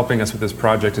also helping us with this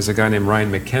project is a guy named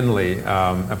Ryan McKinley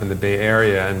up in the Bay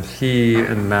Area, and he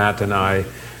and Matt and I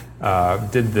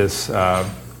did this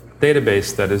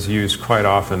database that is used quite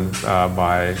often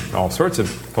by all sorts of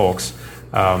folks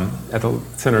at the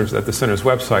center's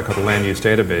website called the Land Use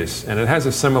Database, and it has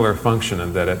a similar function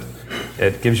in that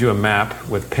it gives you a map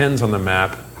with pins on the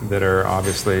map that are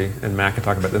obviously, and Matt can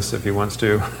talk about this if he wants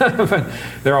to, but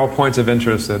they're all points of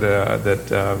interest that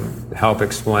help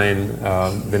explain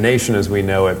the nation as we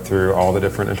know it through all the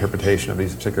different interpretation of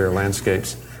these particular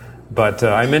landscapes. But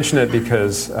I mention it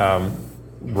because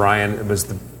Ryan was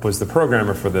the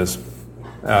programmer for this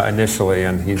initially,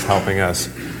 and he's helping us.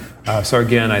 So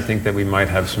again, I think that we might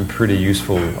have some pretty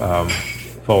useful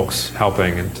folks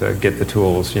helping and to get the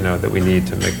tools that we need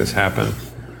to make this happen.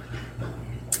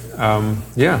 And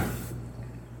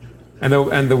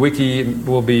the wiki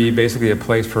will be basically a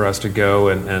place for us to go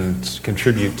and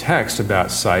contribute text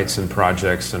about sites and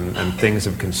projects and things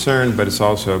of concern, but it's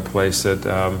also a place that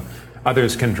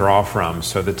others can draw from.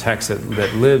 So the text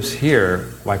that lives here,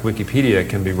 like Wikipedia,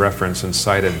 can be referenced and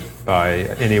cited by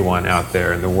anyone out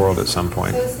there in the world at some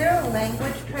point. So is there a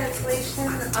language translation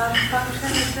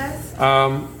function of this?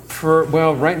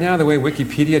 Right now the way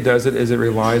Wikipedia does it is it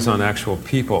relies on actual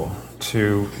people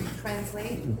to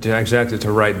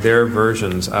write their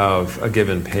versions of a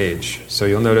given page. So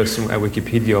you'll notice at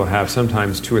Wikipedia you'll have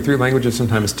sometimes 2 or 3 languages,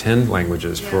 sometimes 10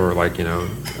 languages for a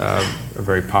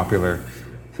very popular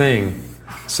thing.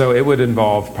 So it would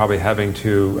involve probably having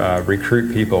to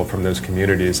recruit people from those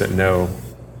communities that know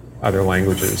other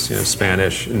languages,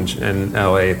 Spanish and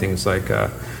LA, things like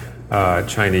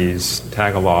Chinese,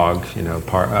 Tagalog,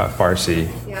 Farsi,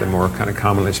 the more kind of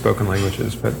commonly spoken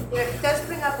languages. But it does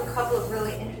bring up a couple of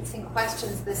really interesting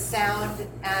questions: the sound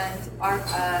and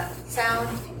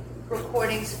sound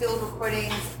recordings, field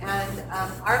recordings, and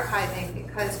archiving.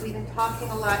 Because we've been talking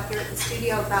a lot here at the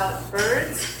studio about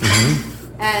birds,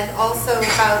 and also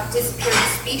about disappearing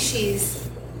species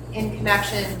in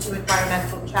connection to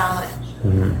environmental challenge.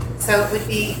 So it would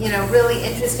be, really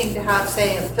interesting to have,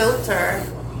 say, a filter.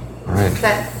 Right.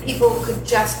 That people could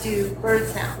just do bird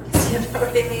sounds, you know what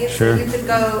I mean? Sure. So you could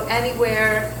go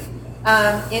anywhere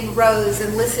in Rose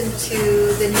and listen to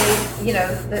the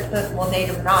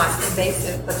native or not,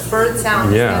 invasive, but the bird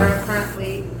sounds that are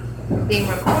currently being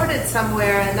recorded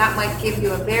somewhere, and that might give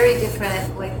you a very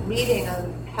different reading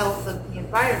of health of the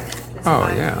environment.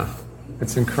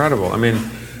 It's incredible. I mean,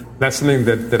 that's something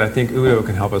that I think Udo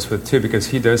can help us with too, because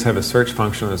he does have a search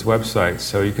function on his website.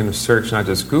 So you can search not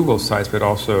just Google sites, but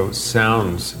also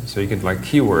sounds. So you can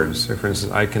keywords. So for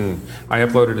instance, I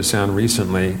uploaded a sound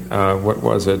recently. What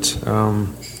was it?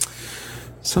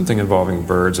 Something involving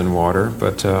birds and water,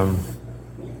 but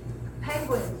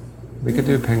penguin. We could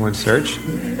do a penguin search.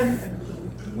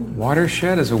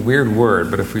 Watershed is a weird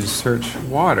word, but if we search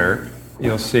water,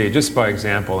 you'll see, just by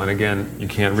example, and again, you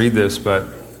can't read this, but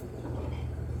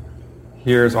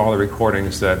here's all the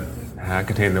recordings that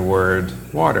contain the word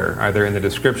water, either in the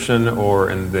description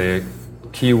or in the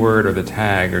keyword or the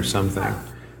tag or something.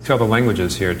 See all the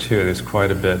languages here too. There's quite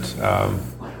a bit.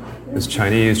 There's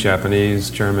Chinese,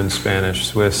 Japanese, German, Spanish,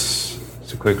 Swiss.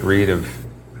 It's a quick read of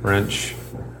French.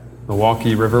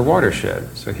 Milwaukee River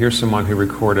watershed. So here's someone who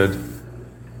recorded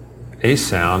a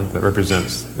sound that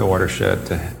represents the watershed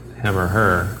to him or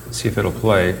her, see if it'll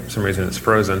play. For some reason it's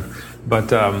frozen. But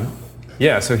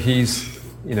so he's,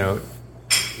 That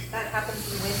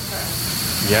happens in winter.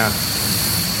 Yeah.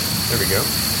 There we go.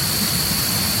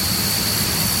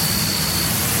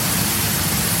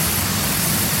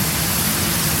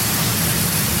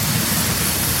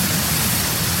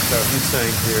 So he's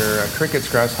saying here, crickets,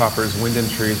 grasshoppers, wind in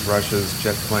trees, rushes,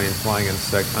 jet plane, flying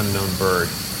insect, unknown bird.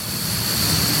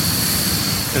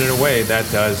 And in a way,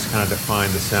 that does kind of define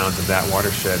the sounds of that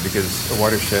watershed, because a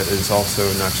watershed is also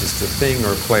not just a thing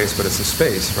or a place, but it's a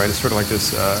space, right? It's sort of like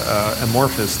this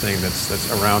amorphous thing that's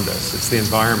around us. It's the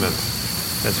environment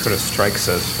that sort of strikes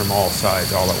us from all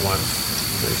sides, all at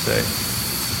once, as they say.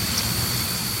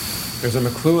 There's a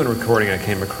McLuhan recording I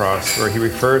came across where he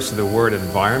refers to the word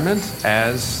environment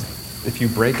as, if you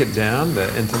break it down, the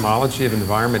etymology of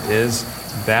environment is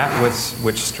that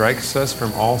which strikes us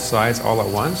from all sides, all at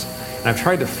once. And I've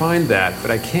tried to find that, but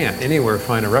I can't anywhere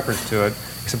find a reference to it,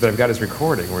 except that I've got his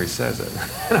recording where he says it.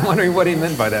 And I'm wondering what he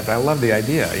meant by that, but I love the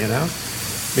idea,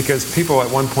 Because people at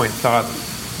one point thought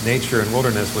nature and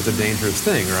wilderness was a dangerous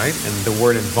thing, right? And the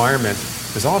word environment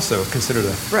is also considered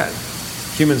a threat.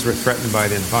 Humans were threatened by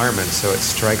the environment, so it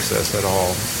strikes us from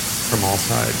all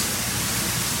sides.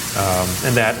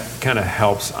 And that kind of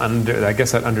helps, I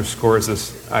guess that underscores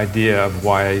this idea of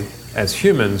why, as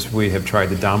humans, we have tried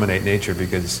to dominate nature,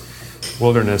 because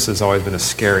wilderness has always been a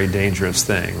scary, dangerous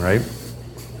thing, right?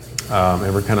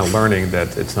 And we're kind of learning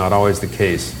that it's not always the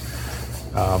case.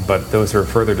 But those are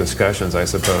further discussions, I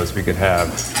suppose, we could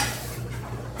have.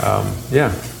 Well,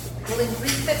 in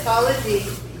Greek mythology,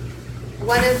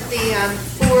 one of the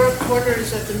four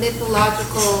corners of the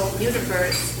mythological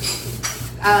universe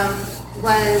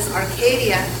was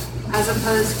Arcadia, as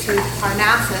opposed to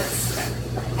Parnassus.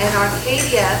 And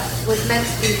Arcadia was meant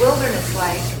to be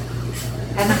wilderness-like.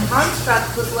 And the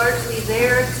construct was largely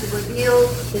there to reveal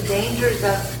the dangers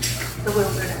of the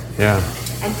wilderness. Yeah.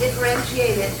 And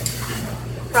differentiate it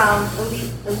from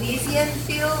Elysian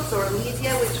fields, or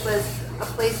Elysia, which was a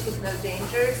place with no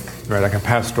dangers. Right, like a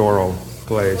pastoral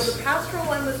place. Well, the pastoral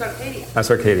one was Arcadia. That's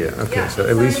Arcadia. Okay, Yeah. so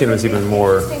Elysian was even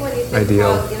more interesting when you think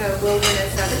ideal. about,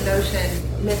 wilderness as a notion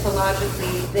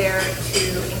mythologically there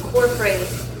to incorporate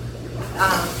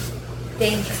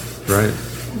danger. Right.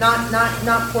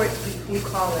 Not for it to be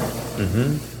bucolic.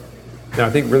 Mm-hmm. Now, I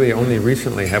think really only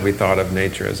recently have we thought of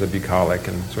nature as a bucolic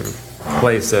and sort of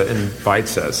place that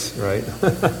invites us, right?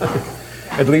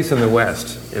 At least in the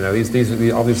West,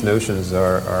 these all these notions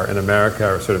are in America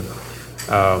are sort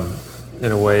of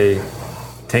in a way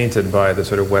tainted by the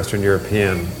sort of Western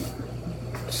European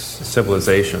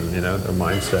civilization, their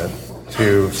mindset.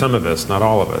 To some of us, not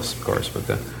all of us, of course, but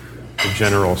the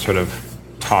general sort of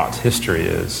taught history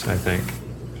is, I think.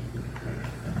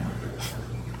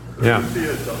 Yeah. What do you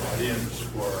see as the audience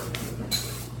for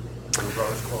the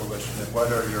Rose Coalition, and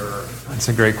what are your... That's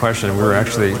a great question. We were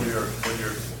actually...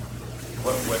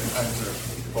 What kinds of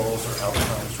goals or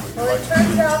outcomes would you Well, like it to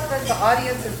turns see? out that the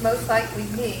audience is most likely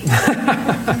me,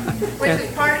 which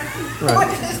is part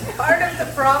of the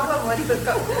problem with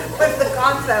the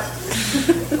concept.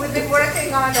 We've been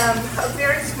working on a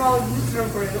very small user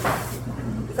group,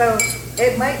 so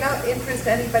it might not interest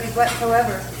anybody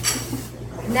whatsoever.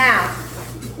 Now,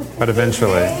 But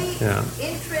eventually, it may yeah.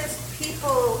 interest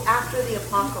people after the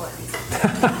apocalypse.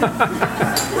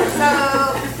 So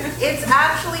it's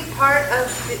actually part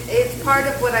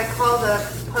of what I call the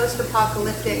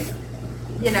post-apocalyptic,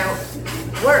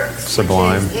 works.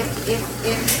 Sublime.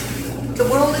 If the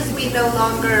world as we know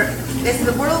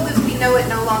it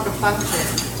no longer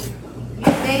functions,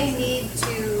 you may need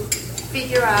to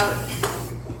figure out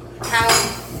how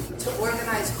to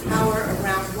organize power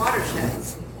around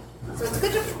watersheds. So it's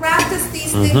good to practice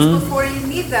these things before you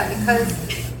need them, because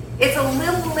it's a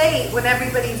little late when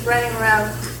everybody's running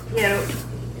around,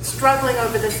 struggling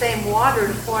over the same water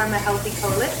to form a healthy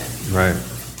coalition. Right.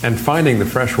 And finding the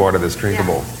fresh water that's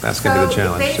drinkable. Yeah. That's going to be the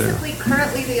challenge, basically,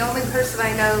 currently, the only person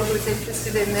I know who's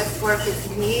interested in this work is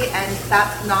me, and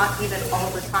that's not even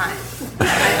all the time.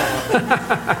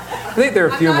 I think there are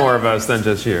a few more of us than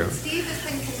just you. Steve has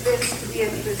been convinced to be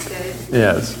interested.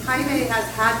 Yes. Jaime has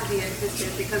had to be interested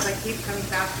because I keep coming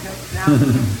back to him now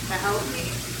to help me.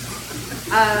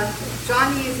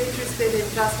 Johnny is interested in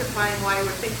justifying why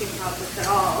we're thinking about this at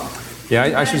all.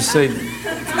 Yeah, I should say...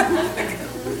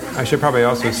 I should probably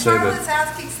also And say Charlotte's that...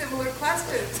 asking similar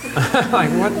questions.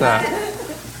 Like, what the...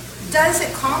 Does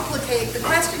it complicate, the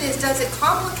question is, does it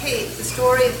complicate the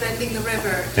story of Bending the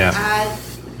River to Yeah. add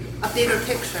a bigger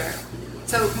picture?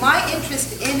 So my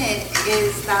interest in it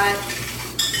is that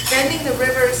Bending the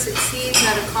River succeeds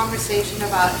at a conversation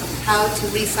about how to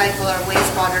recycle our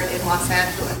wastewater in Los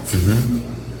Angeles.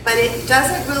 But it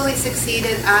doesn't really succeed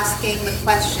at asking the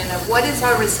question of what is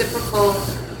our reciprocal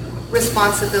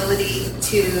responsibility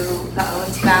to the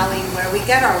Owens Valley where we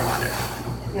get our water,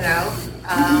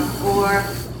 or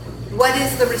what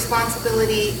is the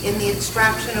responsibility in the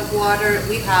extraction of water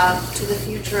we have to the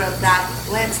future of that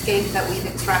landscape that we've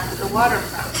extracted the water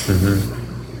from.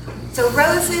 So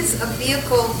Rose is a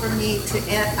vehicle for me to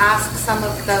ask some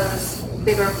of those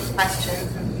bigger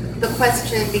questions. The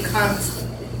question becomes,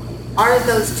 are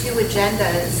those two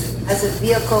agendas as a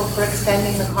vehicle for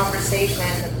extending the conversation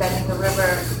of Bending the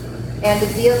River and a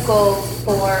vehicle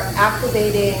for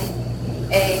activating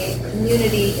a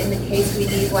community in the case we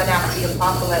need one after the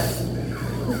apocalypse?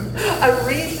 A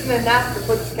reason enough to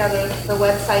put together the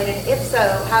website, and if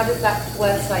so, how does that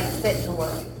website fit in the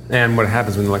world? And what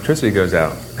happens when electricity goes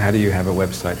out? How do you have a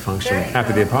website function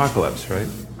after the apocalypse, right?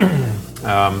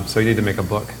 So you need to make a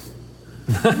book.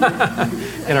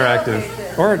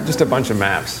 Interactive. Or just a bunch of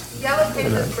maps. Yellow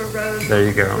pages for Rose. There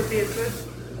you go. Would be a good,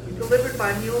 delivered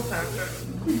by mule packer.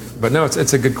 But no,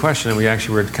 it's a good question, and we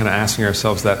actually were kind of asking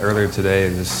ourselves that earlier today.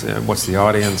 This, what's the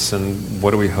audience, and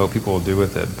what do we hope people will do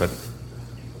with it? But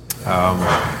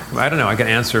I don't know. I can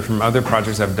answer from other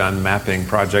projects I've done, mapping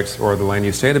projects, or the land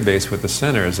use database with the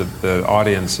centers. That the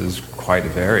audience is quite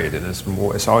varied, and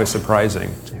it's always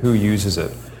surprising who uses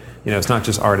it. It's not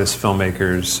just artists,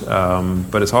 filmmakers,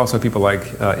 but it's also people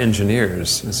like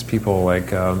engineers. It's people like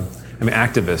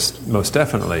activists, most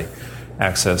definitely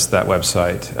access that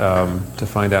website to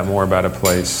find out more about a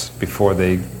place before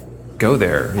they go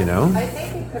there. I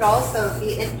think it could also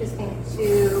be interesting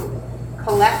to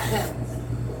collections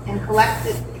and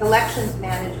collections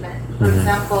management. For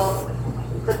example,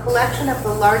 the collection of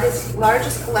the largest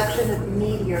collection of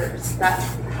meteors that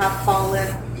have fallen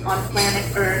on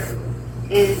planet Earth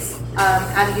is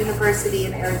at a university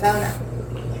in Arizona.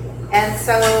 And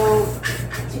so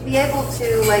to be able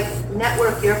to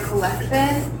network your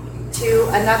collection to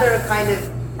another kind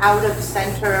of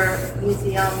out-of-center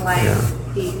museum like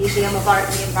the Museum of Art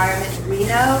and the Environment in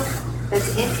Reno,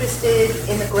 that's interested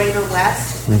in the Greater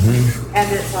West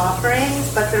and its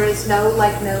offerings, but there is no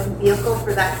known vehicle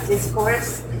for that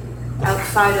discourse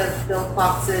outside of Bill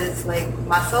Fox's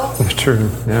muscle. That's true.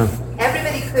 Yeah.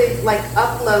 Everybody could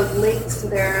upload links to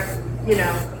their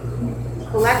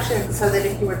collections so that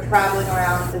if you were traveling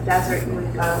around the desert, you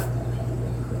would go,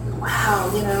 wow,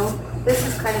 this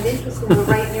is kind of interesting. We're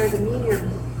right near the Meteor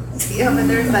Museum, and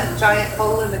there's that giant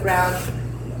hole in the ground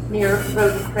near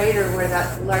Roden Crater where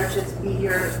that largest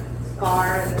meteor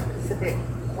scar in the Pacific.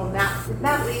 Well, did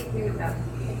that lead you? No.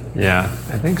 Yeah,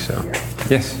 I think so.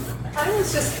 Yes. I was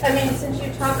since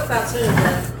you talk about sort of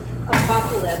the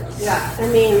apocalypse, Yeah.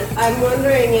 I'm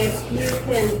wondering if you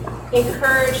can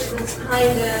encourage this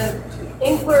kind of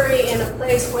inquiry in a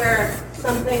place where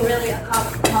something really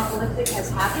apocalyptic has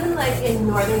happened, like in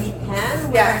northern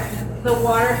Japan, where the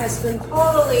water has been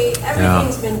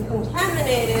everything's been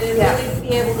contaminated, and really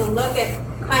be able to look at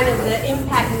kind of the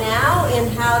impact now and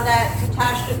how that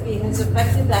catastrophe has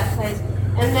affected that place.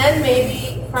 And then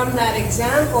maybe from that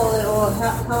example, it will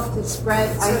help to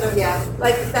spread sort of,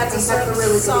 that's a sort of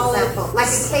really solid good example. Like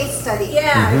a case study.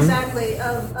 Yeah, exactly.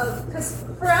 Because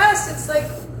for us, it's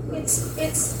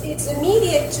it's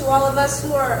immediate to all of us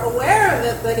who are aware of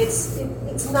it, but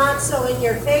it's not so in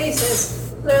your face as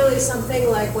clearly something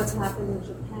like what's happened in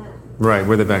Japan. Right,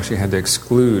 where they've actually had to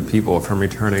exclude people from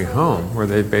returning home, where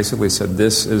they basically said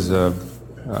this is a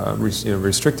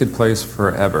restricted place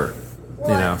forever,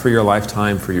 for your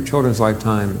lifetime, for your children's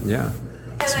lifetime. Yeah,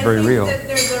 it's very real. And I think that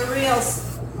there's a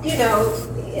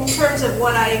real, in terms of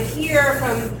what I hear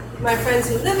from my friends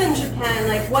who live in Japan,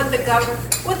 what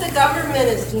the government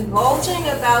is divulging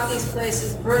about these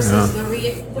places versus the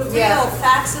real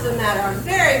facts of the matter are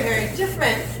very, very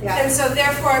different. Yeah. And so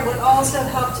therefore it would also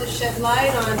help to shed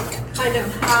light on kind of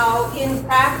how, in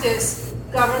practice,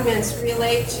 governments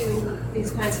relate to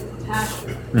these kinds of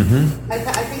catastrophes.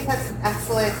 I think that's an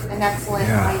excellent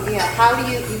idea. How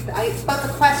do it's both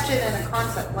a question and a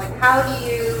concept. How do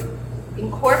you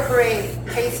incorporate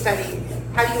case studies?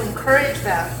 How do you encourage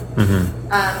them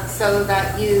so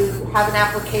that you have an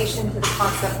application to the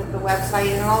concept of the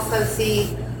website, and also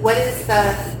see what is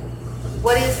the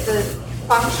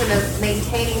function of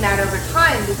maintaining that over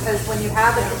time? Because when you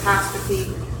have a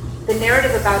catastrophe, the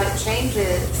narrative about it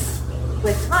changes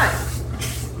with time.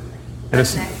 And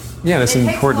it's it important. It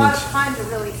takes a lot of time to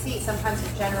really see, sometimes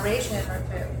a generation or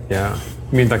two. Yeah.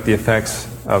 You mean like the effects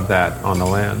of that on the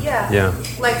land? Yeah.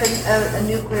 Like a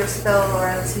nuclear spill or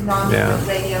a tsunami with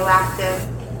radioactive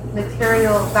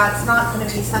material, that's not going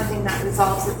to be something that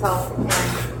resolves itself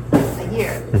in a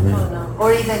year,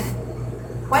 or even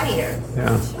 20 years.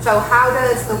 Yeah. So how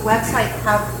does the website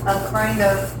have a kind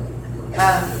of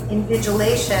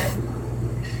invigilation?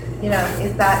 You know,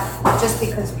 is that just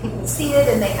because people see it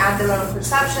and they add their own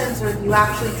perceptions, or do you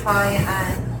actually try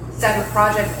and set a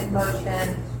project in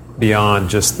motion? Beyond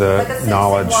just the Like a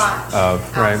knowledge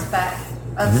of, right? aspect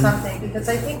of something, because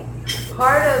I think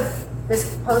part of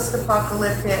this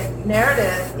post-apocalyptic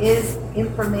narrative is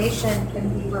information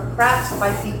can be repressed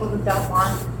by people who don't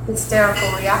want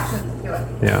hysterical reactions to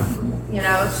it. Yeah. You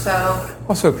know, so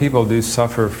Also, people do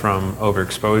suffer from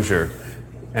overexposure,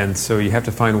 and so you have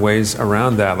to find ways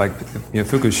around that. Like, you know,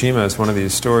 Fukushima is one of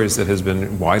these stories that has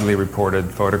been widely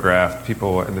reported, photographed.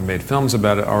 People have made films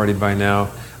about it already by now.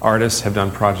 Artists have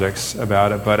done projects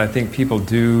about it, but I think people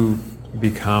do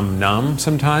become numb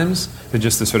sometimes to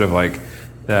just the sort of like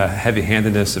the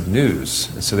heavy-handedness of news.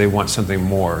 So they want something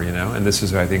more, you know. And this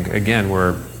is, I think, again,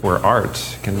 where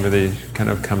art can really kind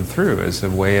of come through as a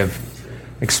way of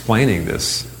explaining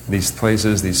these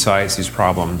places, these sites, these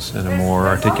problems in a more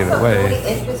articulate way. There's also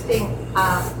really interesting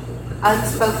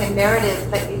unspoken narratives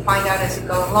that you find out as you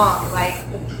go along. Like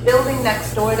the building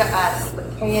next door to us, the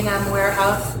K&M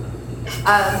warehouse,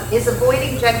 is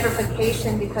avoiding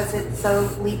gentrification because it's so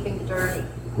bleeping dirty.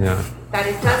 Yeah. That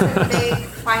it doesn't make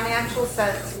financial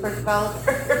sense for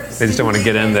developers. They just don't want to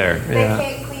get in there. They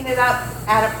can't clean it up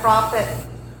at a profit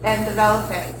and develop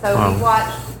it. So we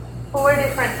watched 4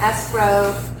 different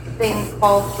escrow things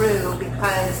fall through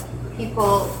because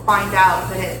people find out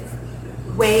that it's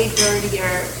way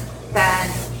dirtier than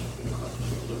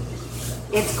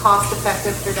it's cost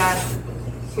effective for them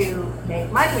to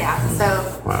make money at.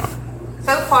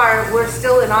 So far we're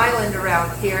still an island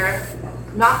around here,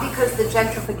 not because the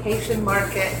gentrification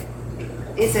market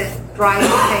isn't driving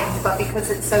things, but because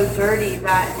it's so dirty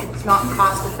that it's not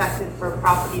cost effective for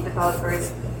property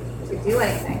developers to do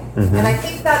anything. And I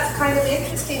think that's kind of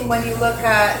interesting when you look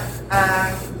at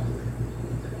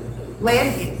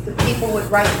land use. If people would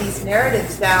write these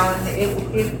narratives down, it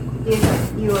would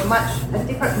give you a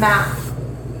different map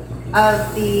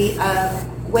of the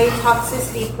way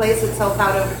toxicity plays itself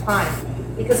out over time.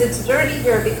 Because it's dirty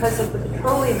here because of the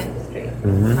petroleum industry,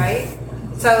 right?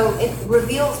 So it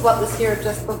reveals what was here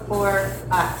just before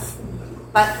us.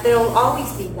 But there'll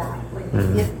always be that.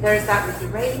 There's that with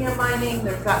uranium mining,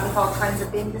 there's that with all kinds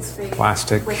of industry.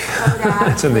 Plastic. With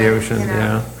Kodak. It's in the ocean, you know,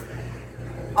 yeah.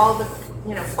 All the,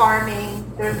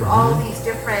 farming. There's all these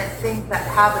different things that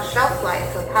have a shelf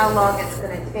life of how long it's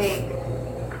going to take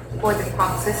for the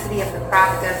toxicity of the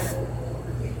practice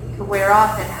to wear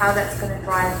off, and how that's going to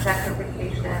drive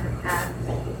gentrification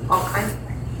and all kinds of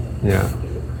things. Yeah.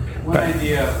 One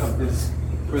idea of this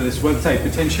for this website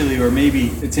potentially, or maybe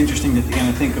it's interesting to kind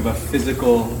of think of a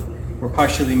physical or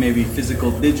partially maybe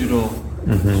physical digital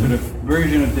sort of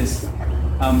version of this.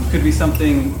 Could be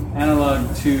something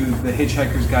analog to The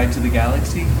Hitchhiker's Guide to the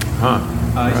Galaxy.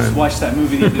 I just watched that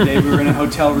movie the other day. We were in a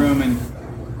hotel room and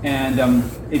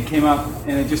it came up,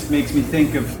 and it just makes me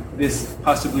think of this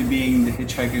possibly being The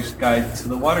Hitchhiker's Guide to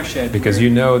the Watershed. Because you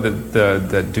know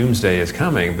that doomsday is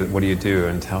coming, but what do you do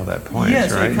until that point,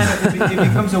 yes, right? It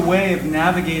becomes a way of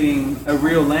navigating a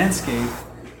real landscape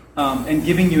and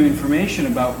giving you information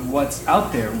about what's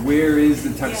out there. Where is the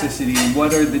toxicity?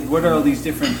 What are all these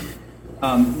different?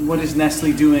 What is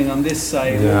Nestle doing on this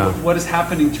site? Yeah. What is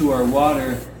happening to our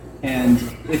water? And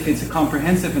if it's a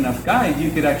comprehensive enough guide,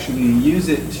 you could actually use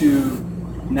it to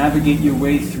navigate your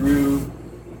way through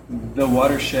the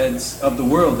watersheds of the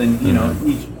world. And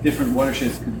each different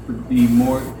watersheds could be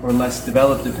more or less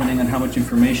developed depending on how much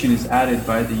information is added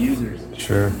by the users.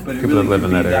 Sure. But it People really that live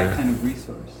could in be that area. that kind of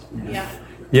resource.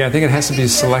 Yeah, I think it has to be The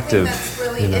selective. other thing that's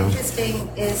really interesting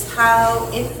is how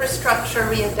infrastructure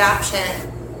readaptation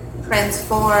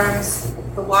transforms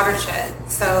the watershed.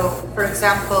 So, for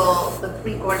example, the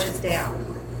Three Gorges Dam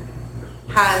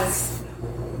has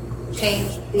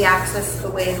changed the axis, the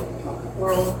way the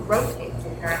world rotates,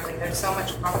 apparently. There's so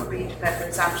much concrete that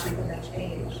there's actually been a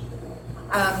change.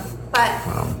 But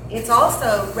it's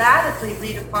also radically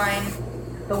redefined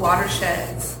the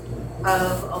watersheds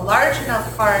of a large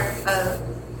enough part of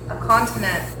a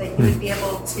continent that you would be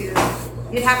able to,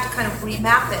 you'd have to kind of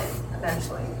remap it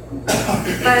eventually.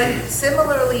 But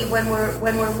similarly, when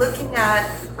we're looking at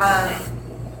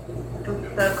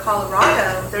the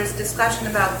Colorado, there's discussion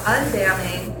about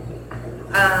undamming.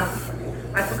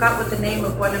 I forgot what the name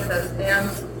of one of those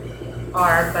dams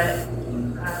are, but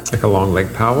Like along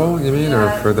Lake Powell, you mean, or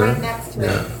further? right next to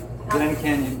it. Glen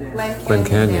Canyon Dam. Glen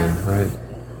Canyon, Dam. right.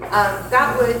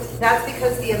 That's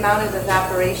because the amount of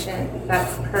evaporation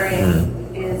that's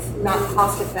occurring is is not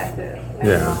cost effective.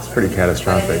 Yeah, it's pretty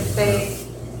catastrophic. And if they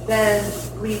then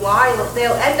rewild,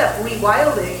 they'll end up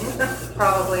rewilding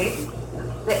probably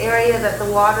the area that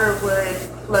the water would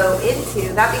flow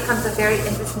into. That becomes a very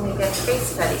interesting again case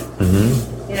study.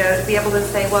 You know, to be able to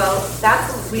say, well,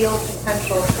 that's a real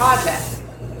potential project.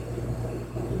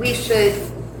 We should,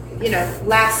 you know,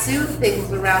 lasso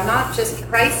things around not just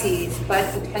crises but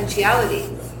potentialities,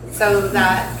 so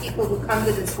that people who come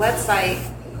to this website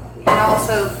can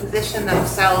also position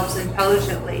themselves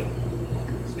intelligently,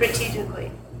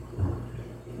 strategically.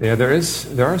 Yeah, there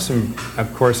are some.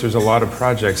 Of course, there's a lot of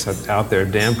projects out there,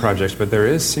 dam projects, but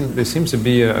there seems to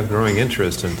be a growing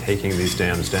interest in taking these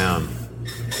dams down,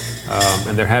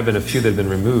 and there have been a few that have been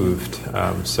removed.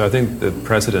 So I think the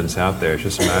precedent's out there. It's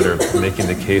just a matter of making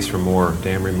the case for more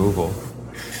dam removal.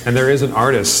 And there is an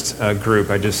artist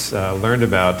group I just learned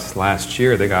about last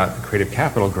year. They got a Creative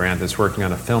Capital grant that's working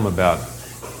on a film about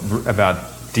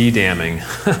de-damming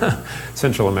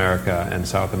Central America and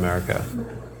South America.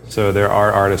 So there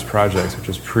are artist projects, which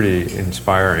is pretty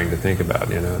inspiring to think about.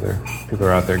 You know, people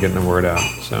are out there getting the word out.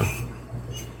 So.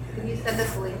 Can you send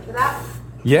us a link to that?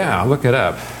 Yeah, I'll look it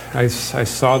up. I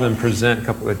saw them present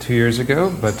 2 years ago,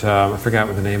 but I forgot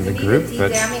what the name of the group. We need a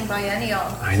but de-damming biennial.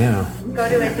 I know. Go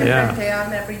to a different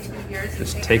dam every 2 years.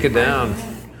 Just take it down.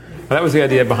 Well, that was the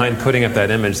idea behind putting up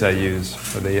that image that I used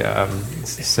for the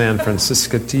San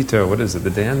Francisco Tito. What is it? The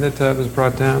dam that was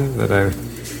brought down that I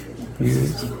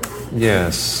used?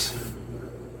 Yes.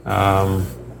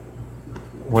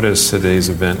 What is today's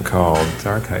event called?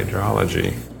 Dark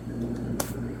hydrology.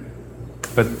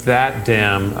 But that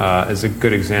dam is a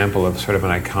good example of sort of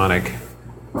an iconic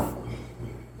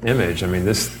image. I mean,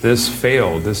 this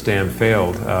dam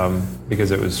failed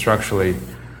because it was structurally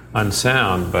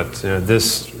unsound. But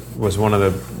this was one of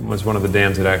the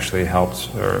dams that actually helped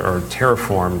or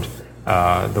terraformed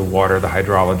the water, the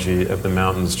hydrology of the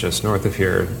mountains just north of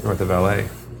here, north of LA.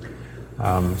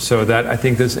 So that I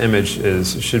think this image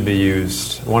should be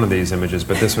used, one of these images,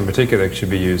 but this one in particular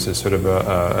should be used as sort of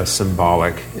a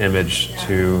symbolic image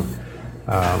to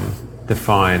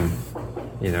define,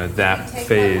 that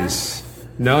phase.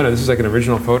 No, this is like an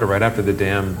original photo right after the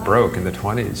dam broke in the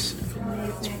 20s.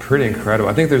 It's pretty incredible.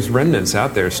 I think there's remnants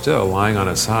out there still lying on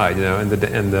its side, in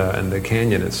the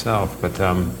canyon itself, but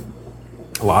a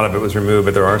lot of it was removed,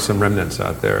 but there are some remnants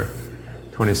out there,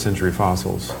 20th century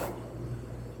fossils.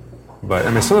 But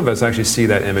I mean, some of us actually see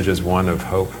that image as one of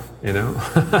hope,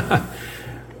 a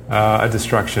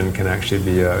destruction can actually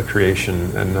be a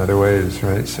creation in other ways,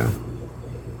 right? So,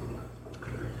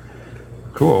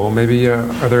 cool. Well, maybe,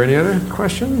 are there any other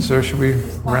questions, or should we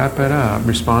wrap it up?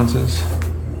 Responses?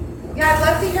 Yeah, I'd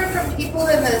love to hear from people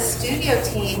in the studio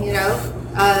team,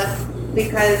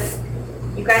 because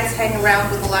you guys hang around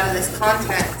with a lot of this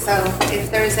content. So if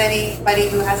there's anybody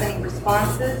who has any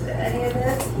responses to any of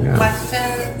this,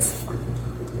 questions,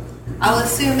 I'll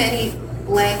assume any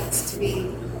blanks to be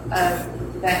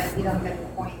that you don't get the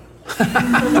point.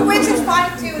 Which is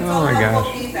fine too, it's all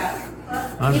helpful feedback.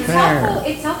 Unfair.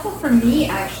 It's helpful for me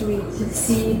actually to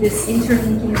see this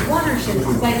interlinking of watersheds,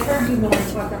 because I've heard you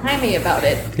talk to Jaime about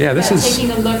it. Yeah, this is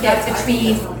taking a look at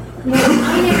between.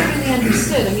 I never really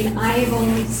understood. I mean, I've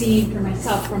only seen for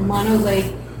myself from Mono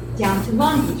Lake down to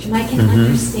Long Beach, and I can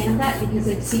understand that because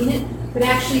I've seen it. But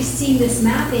actually seeing this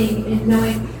mapping and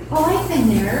knowing, I've been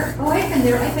there,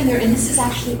 and this is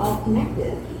actually all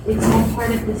connected. It's all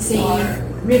part of the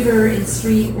same river and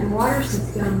street and water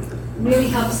system. Really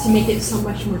helps to make it so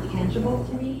much more tangible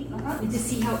to me, and to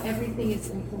see how everything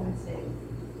is influencing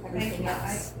everything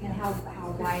else, and how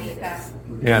wide it is.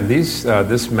 Yeah,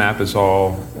 this map is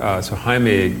all. So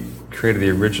Jaime created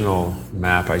the original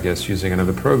map, I guess, using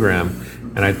another program,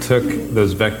 and I took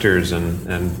those vectors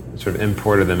and sort of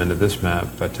imported them into this map.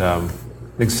 But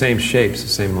the same shapes, the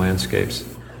same landscapes.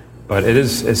 But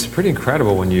it's pretty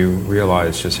incredible when you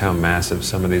realize just how massive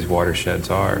some of these watersheds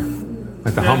are.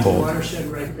 Like the Humboldt.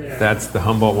 Watershed right there. That's the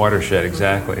Humboldt watershed,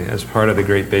 exactly, as part of the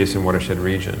Great Basin watershed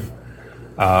region.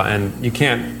 And you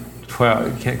can't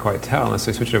quite tell unless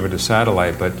they switch over to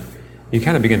satellite, but you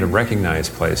kind of begin to recognize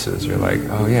places. You're like,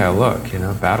 oh yeah, look,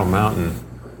 Battle Mountain,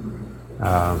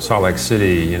 Salt Lake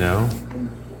City,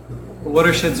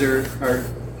 Watersheds are,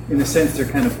 in a sense, they're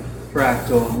kind of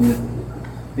fractal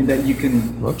in that you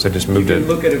can. Whoops, I just moved it.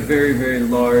 Look at a very, very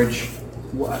large.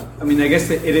 I mean, I guess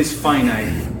that it is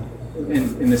finite.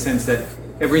 In the sense that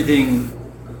everything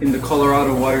in the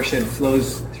Colorado watershed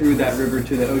flows through that river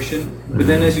to the ocean. But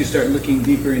then as you start looking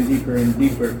deeper and deeper and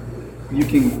deeper, you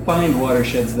can find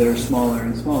watersheds that are smaller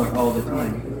and smaller all the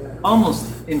time.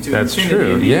 Almost into That's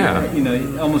infinity. true,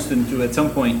 yeah. Almost into, at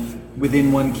some point,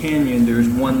 within one canyon, there's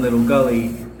one little gully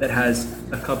that has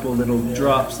a couple little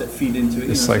drops that feed into it.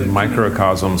 It's like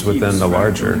microcosms within the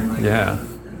larger. Yeah.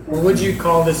 What would you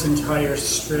call this entire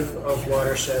strip of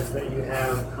watersheds that you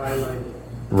have highlighted?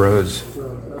 Roads.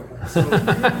 Okay. So,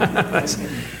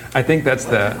 I think that's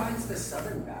What defines the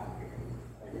southern boundary?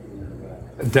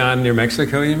 down near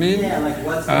Mexico, you mean? Yeah, like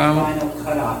what's the final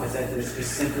cutoff? Is that there's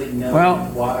just simply no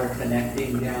water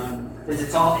connecting down? Because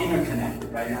it's all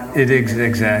interconnected, right?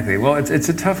 Exactly. Well, it's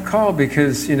a tough call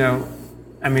because,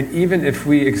 I mean, even if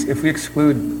we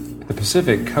exclude the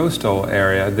Pacific coastal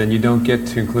area, then you don't get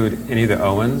to include any of the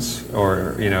Owens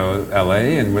or,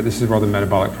 LA, and this is where all the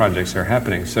metabolic projects are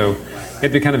happening. So you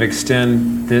have to kind of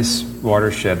extend this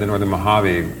watershed, the Northern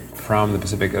Mojave, from the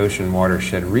Pacific Ocean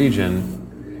watershed region,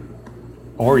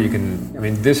 or you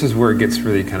can, this is where it gets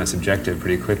really kind of subjective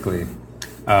pretty quickly.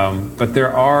 But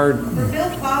there are... For Bill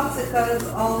Fox, it goes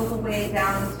all the way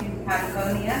down to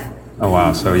Patagonia. Oh,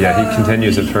 wow. So, he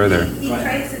continues it further. He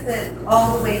traces it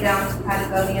all the way down to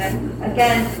Patagonia.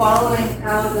 Again, following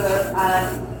how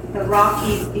the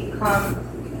Rockies become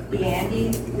the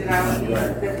Andes,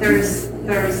 that there's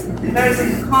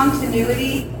a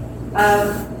continuity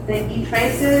that he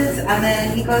traces, and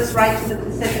then he goes right to the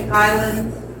Pacific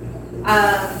Islands,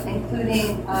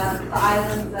 including the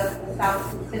islands of the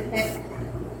South Pacific.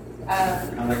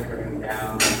 Kind of curving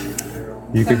down.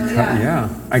 You could,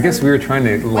 I guess we were trying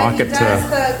to lock it to. When he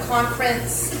does the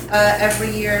conference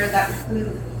every year,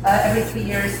 every 3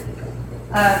 years,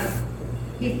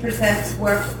 he presents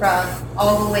work from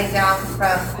all the way down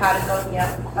from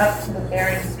Patagonia up to the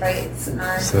Bering Straits. And,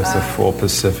 so it's the full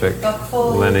Pacific,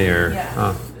 linear.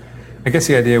 Yeah. I guess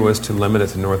the idea was to limit it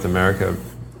to North America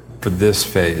for this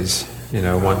phase.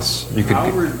 Once you could.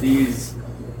 How were these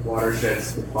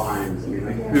watersheds defined?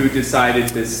 Who decided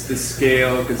this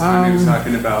scale? Because we were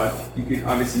talking about you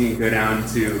can go down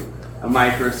to a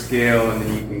micro scale, and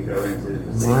then you can go into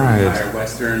the entire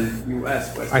western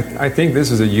U.S. I think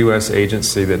this is a U.S.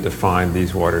 agency that defined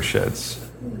these watersheds,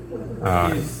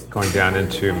 going down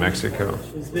into Mexico.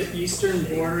 is the eastern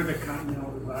border the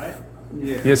Continental Divide?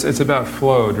 Yeah. Yes, it's about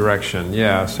flow direction.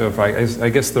 Yeah, so if I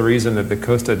guess the reason that the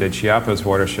Costa de Chiapas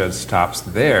watershed stops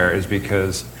there is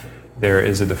because there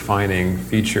is a defining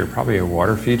feature, probably a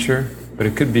water feature, but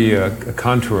it could be a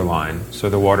contour line. So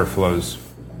the water flows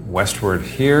westward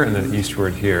here and then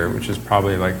eastward here, which is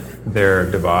probably like their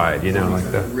divide,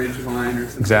 like the ridge line or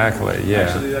something. Exactly, yeah.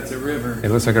 Actually, that's a river.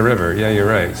 It looks like a river. Yeah, you're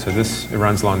right. So it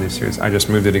runs along these series. I just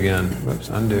moved it again. Whoops,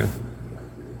 undo.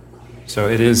 So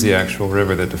it is the actual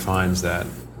river that defines that.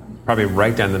 Probably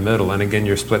right down the middle. And again,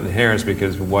 you're splitting hairs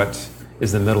because what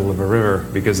is the middle of a river?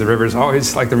 Because the river is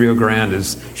always, like the Rio Grande,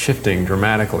 is shifting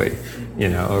dramatically,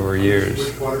 over years.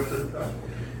 Which watershed is that?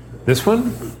 This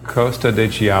one? Costa de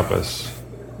Chiapas.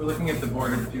 We're looking at the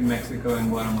border between Mexico and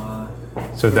Guatemala.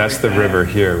 So that's the river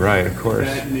here, right, of course.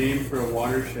 That name for a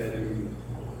watershed,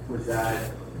 was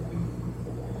that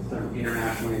some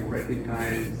internationally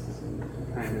recognized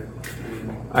kind of?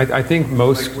 I think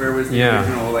most. Like where was the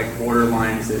original border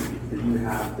lines that you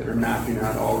have that are mapping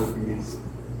out all of these?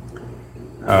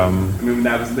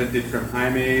 That was lifted from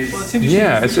Jaime's.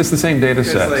 Well, it's just the same data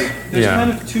set. There's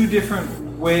kind of two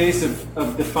different ways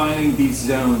of defining these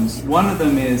zones. One of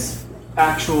them is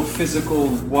actual physical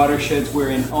watersheds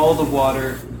wherein all the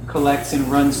water collects and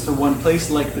runs to one place,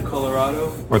 like the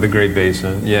Colorado or the Great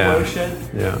Basin, watershed.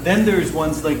 Yeah. Then there's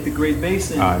ones like the Great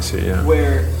Basin, I see,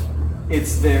 where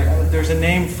it's there's a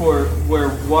name for where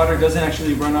water doesn't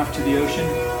actually run off to the ocean.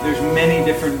 There's many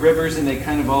different rivers, and they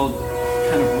kind of all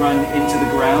run into the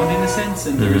ground in a sense,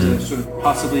 and there's a sort of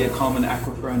possibly a common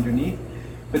aquifer underneath.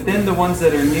 But then the ones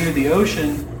that are near the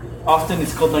ocean, often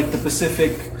it's called like the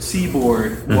Pacific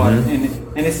seaboard water,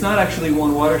 and it's not actually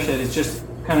one watershed. It's just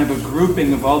kind of a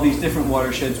grouping of all these different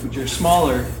watersheds, which are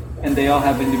smaller, and they all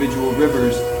have individual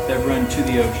rivers that run to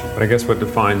the ocean. But I guess what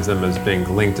defines them as being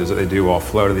linked is that they do all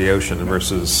flow to the ocean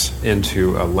versus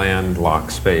into a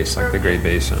landlocked space like the Great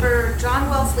Basin. For John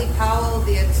Wesley Powell,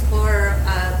 the explorer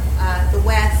of the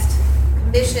West,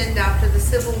 commissioned after the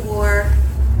Civil War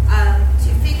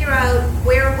to figure out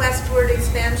where westward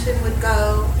expansion would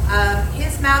go,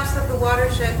 his maps of the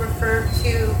watershed refer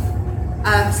to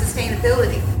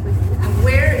sustainability.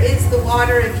 Where is the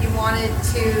water if you wanted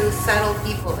to settle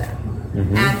people there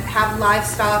and have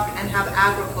livestock and have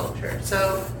agriculture?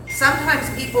 So sometimes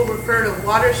people refer to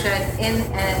watershed in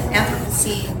an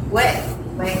Anthropocene way.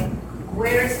 Like,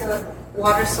 where's the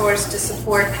water source to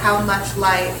support how much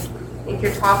life? If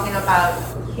you're talking about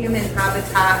human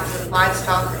habitat with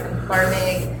livestock and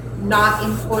farming, not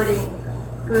importing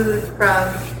food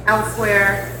from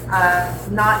elsewhere,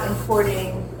 not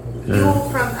importing fuel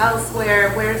from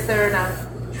elsewhere, where's there enough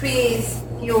trees,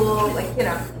 fuel,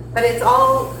 but it's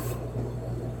all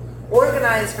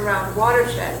organized around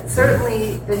watersheds.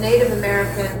 Certainly, the Native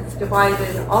Americans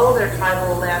divided all their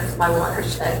tribal lands by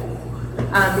watershed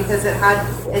because it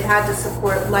had to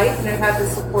support life and it had to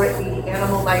support the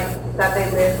animal life that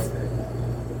they lived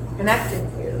connected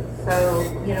to. So,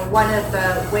 one of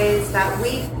the ways that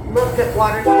we looked at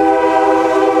watersheds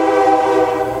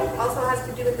also has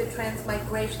to do with the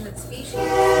transmigration of species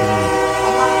amongst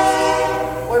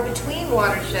or between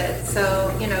watersheds. So,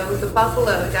 the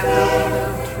buffalo definitely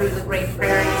moved through the Great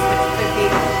Prairies, which could be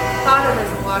thought of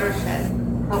as a watershed.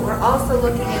 But we're also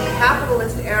looking in the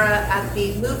capitalist era at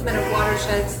the movement of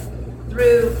watersheds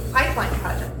through pipeline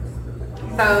projects.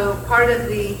 So part of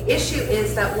the issue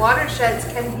is that watersheds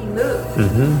can be moved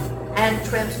and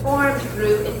transformed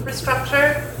through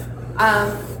infrastructure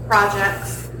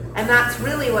projects. And that's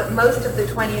really what most of the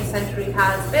 20th century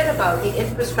has been about, the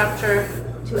infrastructure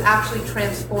to actually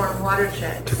transform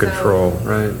watersheds. To control,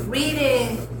 right.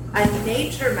 Reading a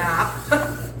nature map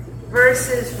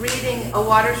versus reading a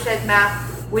watershed map,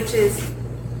 which is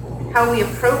how we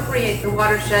appropriate the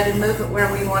watershed and move it where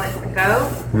we want it to go,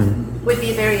 would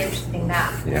be a very interesting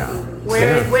map. Yeah.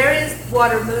 Where is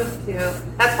water moved to?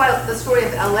 That's why the story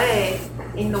of LA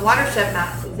in the watershed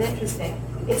map is interesting.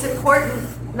 It's important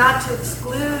not to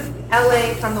exclude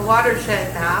LA from the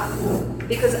watershed map,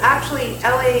 because actually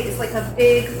LA is like a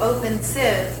big open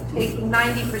sieve taking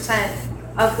 90%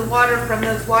 of the water from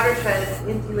those watersheds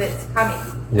into its coming.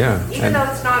 Yeah. Even though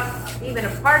it's not even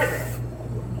a part of it.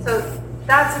 So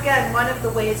that's, again, one of the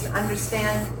ways to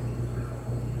understand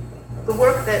the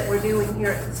work that we're doing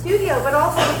here at the studio, but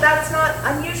also that's not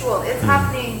unusual. It's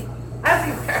happening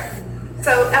everywhere.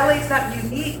 So LA's not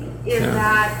unique in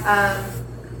that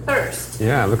thirst.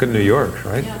 Yeah, look at New York,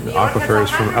 right? Yeah, The aquifers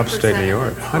from upstate New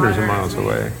York, hundreds of miles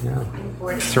away. Yeah.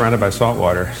 Surrounded by salt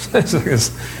water. It's like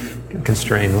this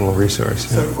constrained little resource.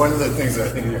 So one of the things that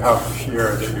I think you have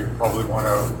here that you probably want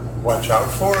to watch out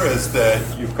for is that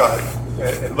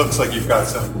it looks like you've got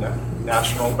some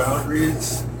national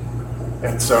boundaries.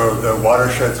 And so the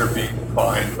watersheds are being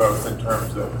defined both in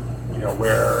terms of,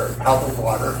 how the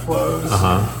water flows.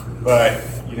 But,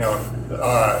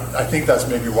 I think that's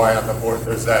maybe why on the border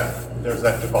there's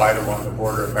that divide along the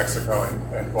border of Mexico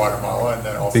and Guatemala, and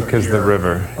then also because here the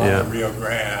river, on the Rio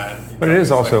Grande. But it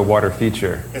is also a water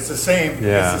feature. It's the same.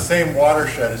 It's the same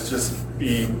watershed. It's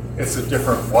a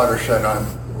different watershed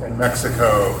in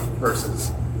Mexico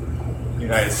versus the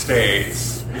United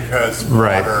States because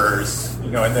waters,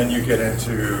 and then you get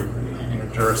into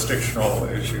jurisdictional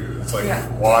issues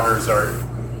like waters are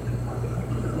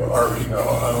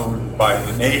owned by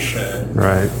the nation,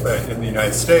 right? But in the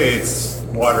United States,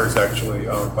 water is actually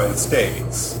owned by the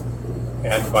states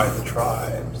and by the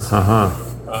tribes.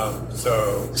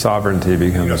 So sovereignty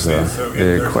becomes a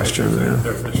big question.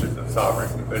 There's issues of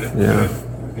sovereignty, but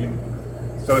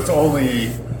so it's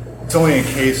only in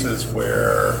cases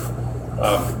where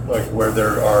where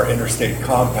there are interstate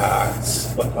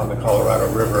compacts, like on the Colorado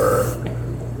River.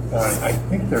 I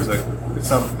think there's a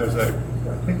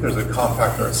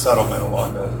compact or a settlement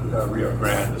along the Rio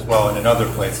Grande as well, and in other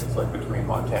places like between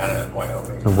Montana and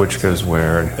Wyoming. And which goes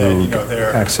where and who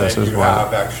accesses what. You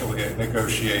have actually a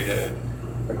negotiated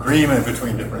agreement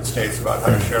between different states about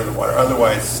how to share the water.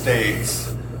 Otherwise,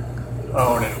 states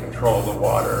own and control the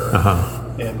water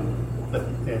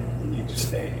in each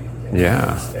state.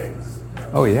 States.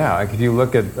 Oh yeah, like if you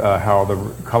look at how the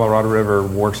Colorado River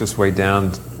works its way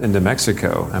down into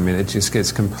Mexico, I mean, it just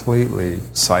gets completely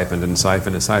siphoned and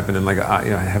like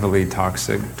heavily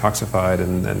toxified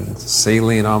and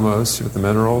saline almost with the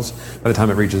minerals by the time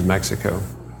it reaches Mexico.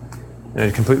 And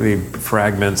it completely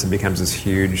fragments and becomes this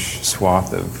huge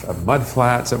swath of mud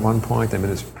flats at one point. I mean,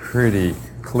 it's pretty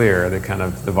clear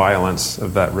the violence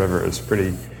of that river is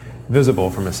pretty visible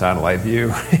from a satellite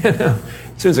view. As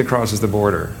soon as it crosses the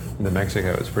border into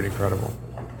Mexico, it's pretty incredible.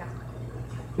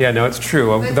 Yeah, no, it's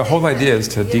true. The whole idea is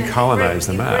to decolonize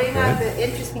the map, You bring up an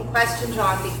interesting question,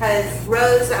 John, because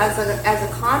ROSE as a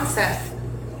concept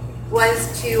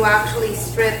was to actually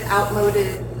strip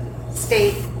outmoded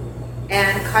state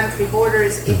and country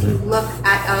borders if you look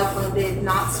at outmoded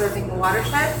not serving the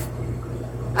watershed,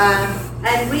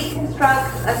 and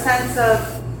reconstruct a sense of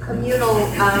communal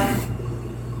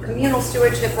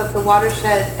stewardship of the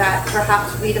watershed that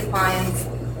perhaps redefines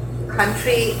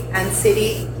country and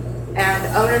city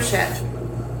and ownership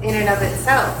in and of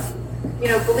itself.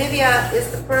 Bolivia is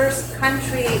the first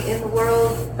country in the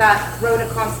world that wrote a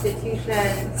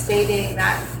constitution stating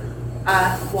that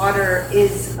water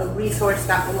is a resource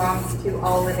that belongs to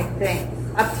all living things.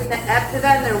 Up to then,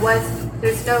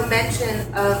 there's no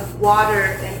mention of water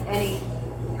in any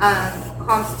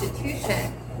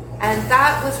constitution. And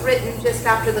that was written just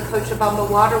after the Cochabamba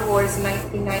Water Wars in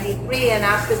 1993, and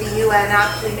after the UN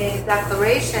actually made a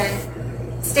declaration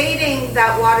stating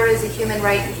that water is a human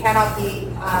right and cannot be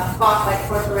bought by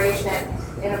corporation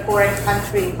in a foreign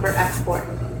country for export.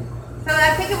 So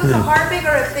I think it was a harbinger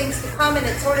of things to come, and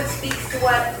it sort of speaks to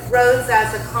what Rose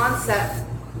as a concept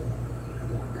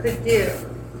could do.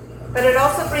 But it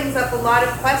also brings up a lot of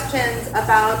questions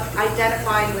about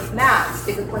identifying with maps,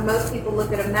 because when most people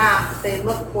look at a map, they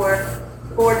look for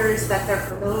borders that they're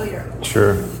familiar with.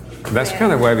 Sure. That's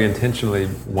kind of why we intentionally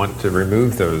want to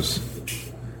remove those.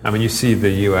 I mean, you see the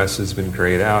U.S. has been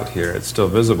grayed out here. It's still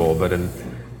visible, but in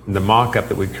the mock-up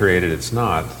that we created, it's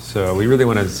not. So we really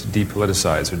want to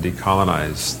depoliticize or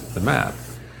decolonize the map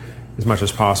as much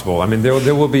as possible. I mean,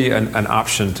 there will be an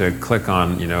option to click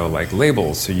on, like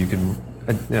labels, so you can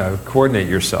coordinate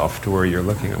yourself to where you're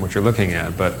looking at what you're looking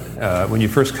at. But when you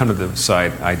first come to the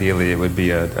site, ideally it would be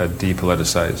a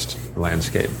depoliticized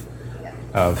landscape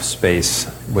of space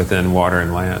within water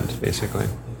and land, basically.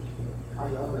 I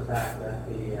love the fact that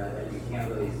that you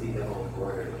can't really see the whole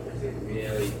border, because it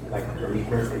really, like for me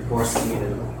personally, forces me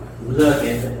to look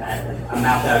at a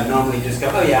map that I would normally just go,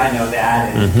 oh yeah, I know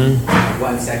that, in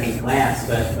 1 second glance.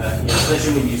 But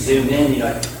especially when you zoom in, you're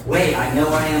like, wait, I know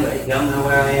where I am, but I don't know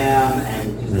where I am,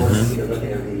 and it just forces you to look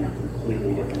at everything in a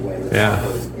completely different way.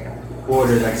 Those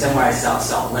borders, like somewhere I saw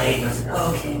Salt Lake, and I was like,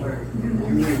 oh, okay, we're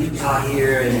near Utah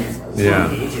here, and it's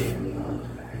Egypt.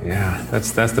 Yeah,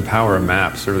 that's the power of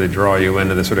maps. They really draw you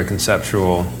into the sort of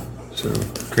conceptual, sort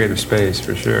of creative space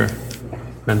for sure,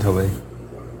 mentally.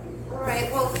 All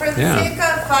right. Well, for the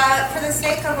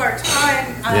sake of our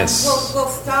time, we'll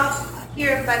stop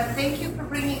here. But thank you for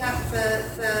bringing up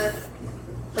the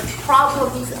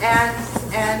problems and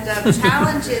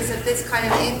challenges of this kind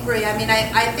of inquiry. I mean,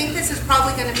 I think this is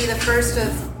probably going to be the first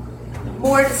of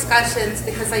more discussions,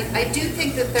 because I do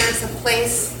think that there's a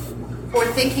place for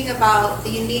thinking about the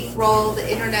unique role the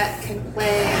internet can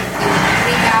play in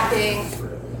remapping,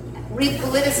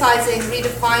 repoliticizing,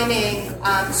 redefining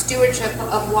stewardship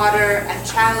of water and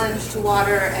challenge to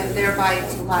water and thereby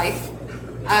to life.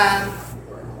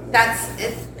 That's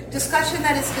a discussion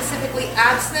that is specifically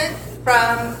absent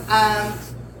from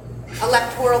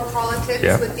electoral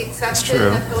politics, with the exception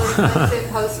of Hillary Clinton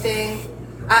hosting,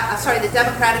 the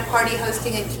Democratic Party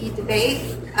hosting a key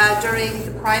debate during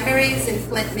the primaries in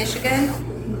Flint, Michigan,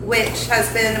 which has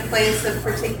been a place of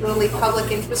particularly public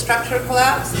infrastructure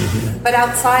collapse. But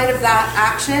outside of that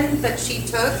action that she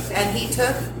took and he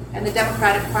took and the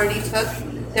Democratic Party took,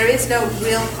 there is no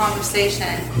real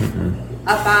conversation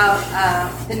about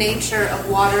the nature of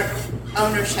water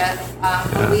ownership.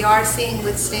 But we are seeing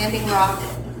with Standing Rock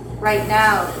right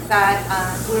now that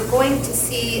we're going to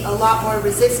see a lot more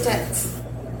resistance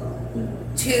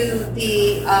to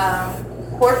the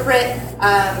corporate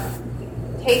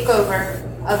takeover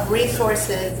of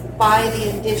resources by the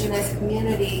indigenous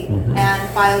community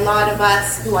and by a lot of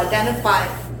us who identify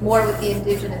more with the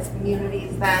indigenous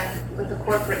communities than with the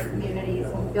corporate communities,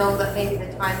 and feel that maybe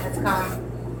the time has come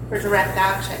for direct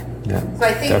action. So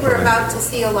I think we're about to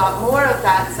see a lot more of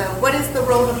that. So what is the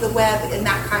role of the web in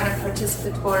that kind of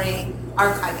participatory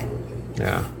archiving?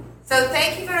 Yeah. So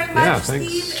thank you very much,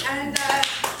 Steve. And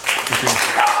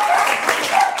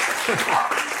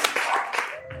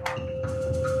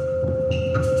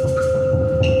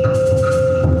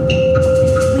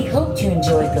we hope you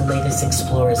enjoyed the latest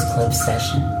Explorers Club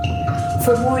session.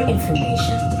 For more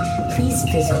information, please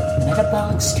visit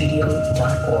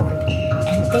metabolicstudio.org,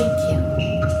 and thank you.